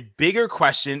think the bigger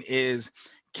question is,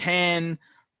 can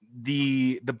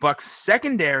the Bucks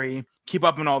secondary keep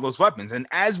up on all those weapons? And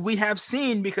as we have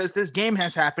seen, because this game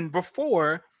has happened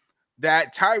before,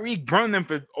 that Tyreek burned them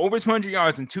for over 200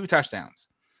 yards and 2 touchdowns.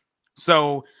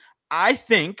 So I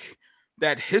think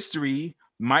that history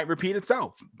might repeat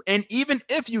itself. And even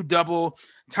if you double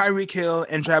Tyreek Hill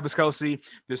and Travis Kelce,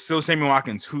 there's still Sammy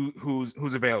Watkins who's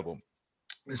available.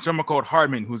 There's someone called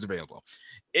Hardman who's available.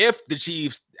 If the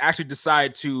Chiefs actually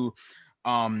decide to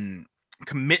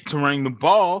commit to running the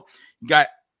ball, you got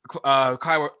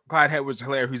Clyde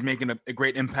Edwards-Helaire, who's making a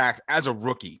great impact as a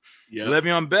rookie. Yep.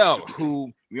 Le'Veon Bell,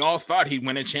 who we all thought he'd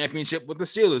win a championship with the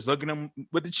Steelers. Look at him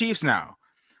with the Chiefs now.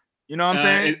 You know what I'm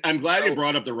saying? I'm glad you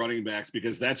brought up the running backs,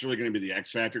 because that's really going to be the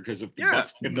X factor. Because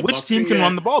which team can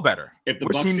run the ball better? If the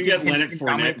Bucks can get Leonard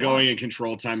Fournette going and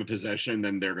control time of possession,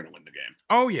 then they're going to win the game.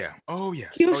 Oh yeah.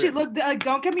 Look,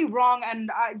 don't get me wrong, and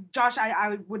Josh,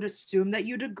 I would assume that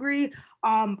you'd agree.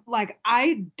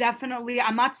 I definitely,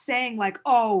 I'm not saying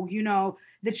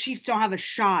the Chiefs don't have a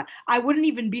shot. I wouldn't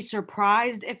even be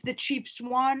surprised if the Chiefs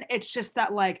won. It's just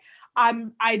that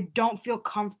I don't feel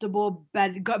comfortable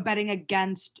betting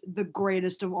against the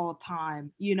greatest of all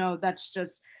time. That's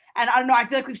just, And I don't know, I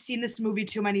feel like we've seen this movie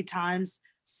too many times.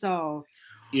 So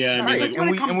yeah, I mean, Right.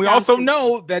 like, And we also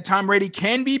know that Tom Brady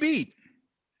can be beat.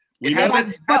 we know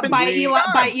that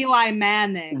by Eli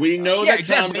Manning. we know Yeah, that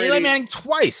exactly. Tom Brady, Eli Manning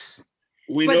twice.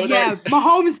 we But know yeah, that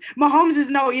Mahomes is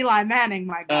no Eli Manning,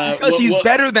 my guy. Because he's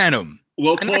better than him.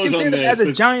 We'll And I close can say on that this. as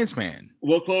a Giants fan.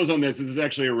 We'll close on this. This is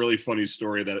actually a really funny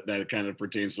story that kind of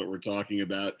pertains to what we're talking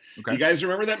about. Okay. You guys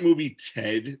remember that movie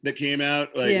Ted that came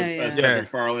out, like with Seth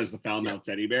MacFarlane as the foul-mouthed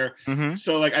teddy bear? Mm-hmm.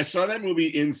 So like I saw that movie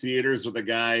in theaters with a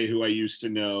guy who I used to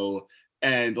know,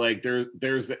 and like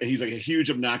he's like a huge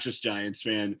obnoxious Giants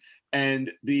fan,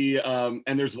 and there's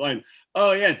a line,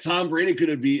 oh yeah, Tom Brady could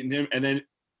have beaten him, and then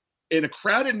in a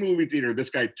crowded movie theater, this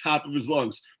guy, top of his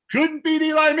lungs, couldn't beat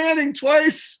Eli Manning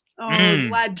twice. Oh,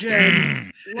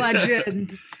 legend.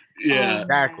 Yeah, Oh,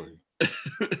 exactly.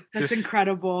 That's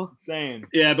incredible. Insane.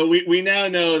 Yeah, but we now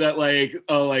know that like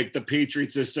the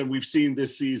Patriot system we've seen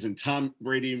this season, Tom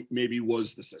Brady maybe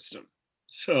was the system.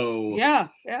 So yeah.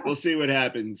 We'll see what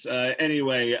happens.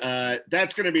 Anyway,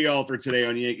 that's going to be all for today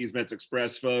on Yankees Mets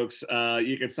Express, folks.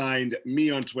 You can find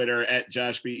me on Twitter at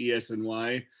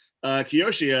JoshBESNY.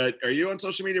 Kiyoshi, are you on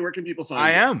social media? Where can people find you?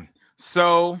 I am.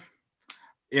 So,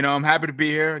 I'm happy to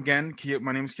be here again.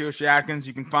 My name is Kiyoshi Atkins.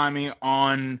 You can find me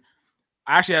I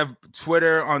actually have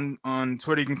Twitter. On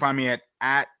Twitter, you can find me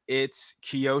at it's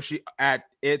Kiyoshi,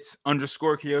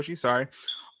 @it's_Kiyoshi. Sorry.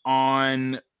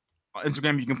 On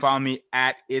Instagram, you can follow me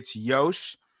at it's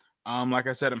Yosh. Like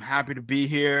I said, I'm happy to be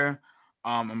here.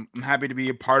 I'm happy to be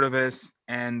a part of this.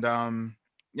 And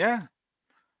yeah.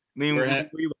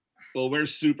 Well, we're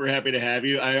super happy to have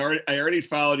you. I already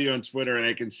followed you on Twitter, and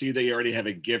I can see that you already have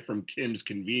a gift from Kim's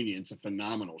Convenience, a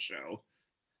phenomenal show.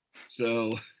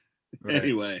 So, right.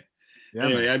 Anyway,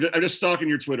 man. I'm just stalking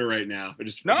your Twitter right now.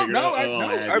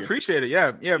 I appreciate it.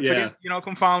 Yeah. Please,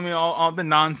 come follow me all the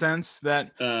nonsense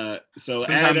that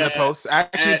sometimes I post. I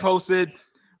actually posted.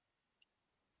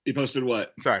 You posted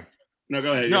what? Sorry. No,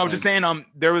 go ahead. No, I'm just saying.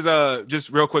 There was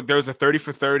just real quick. There was a 30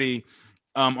 for 30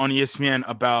 on ESPN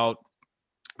about.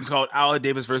 It's called Al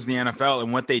Davis versus the NFL,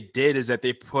 and what they did is that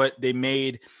they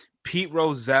made Pete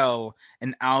Rozelle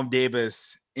and Al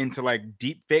Davis into like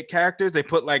deep fake characters. They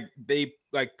put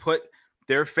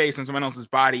their face on someone else's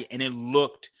body, and it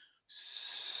looked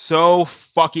so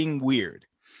fucking weird.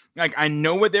 Like, I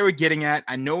know what they were getting at.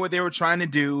 I know what they were trying to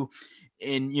do,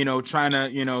 and try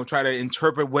to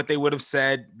interpret what they would have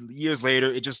said years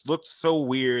later. It just looked so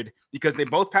weird because they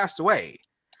both passed away.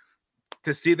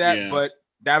 To see that, but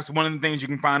that's one of the things you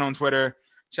can find on Twitter.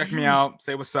 Check me out.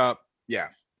 Say what's up. Yeah,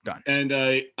 done. And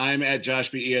I'm at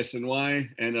JoshBESNY.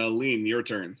 And Lean, your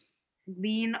turn.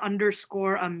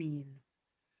 Lean_Amin.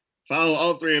 Follow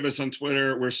all three of us on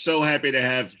Twitter. We're so happy to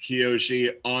have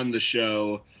Kiyoshi on the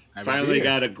show. Finally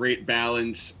got a great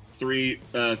balance. Three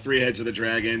heads of the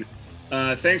dragon.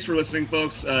 Thanks for listening,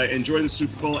 folks. Enjoy the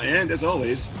Super Bowl. And as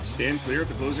always, stand clear of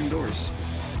the closing doors.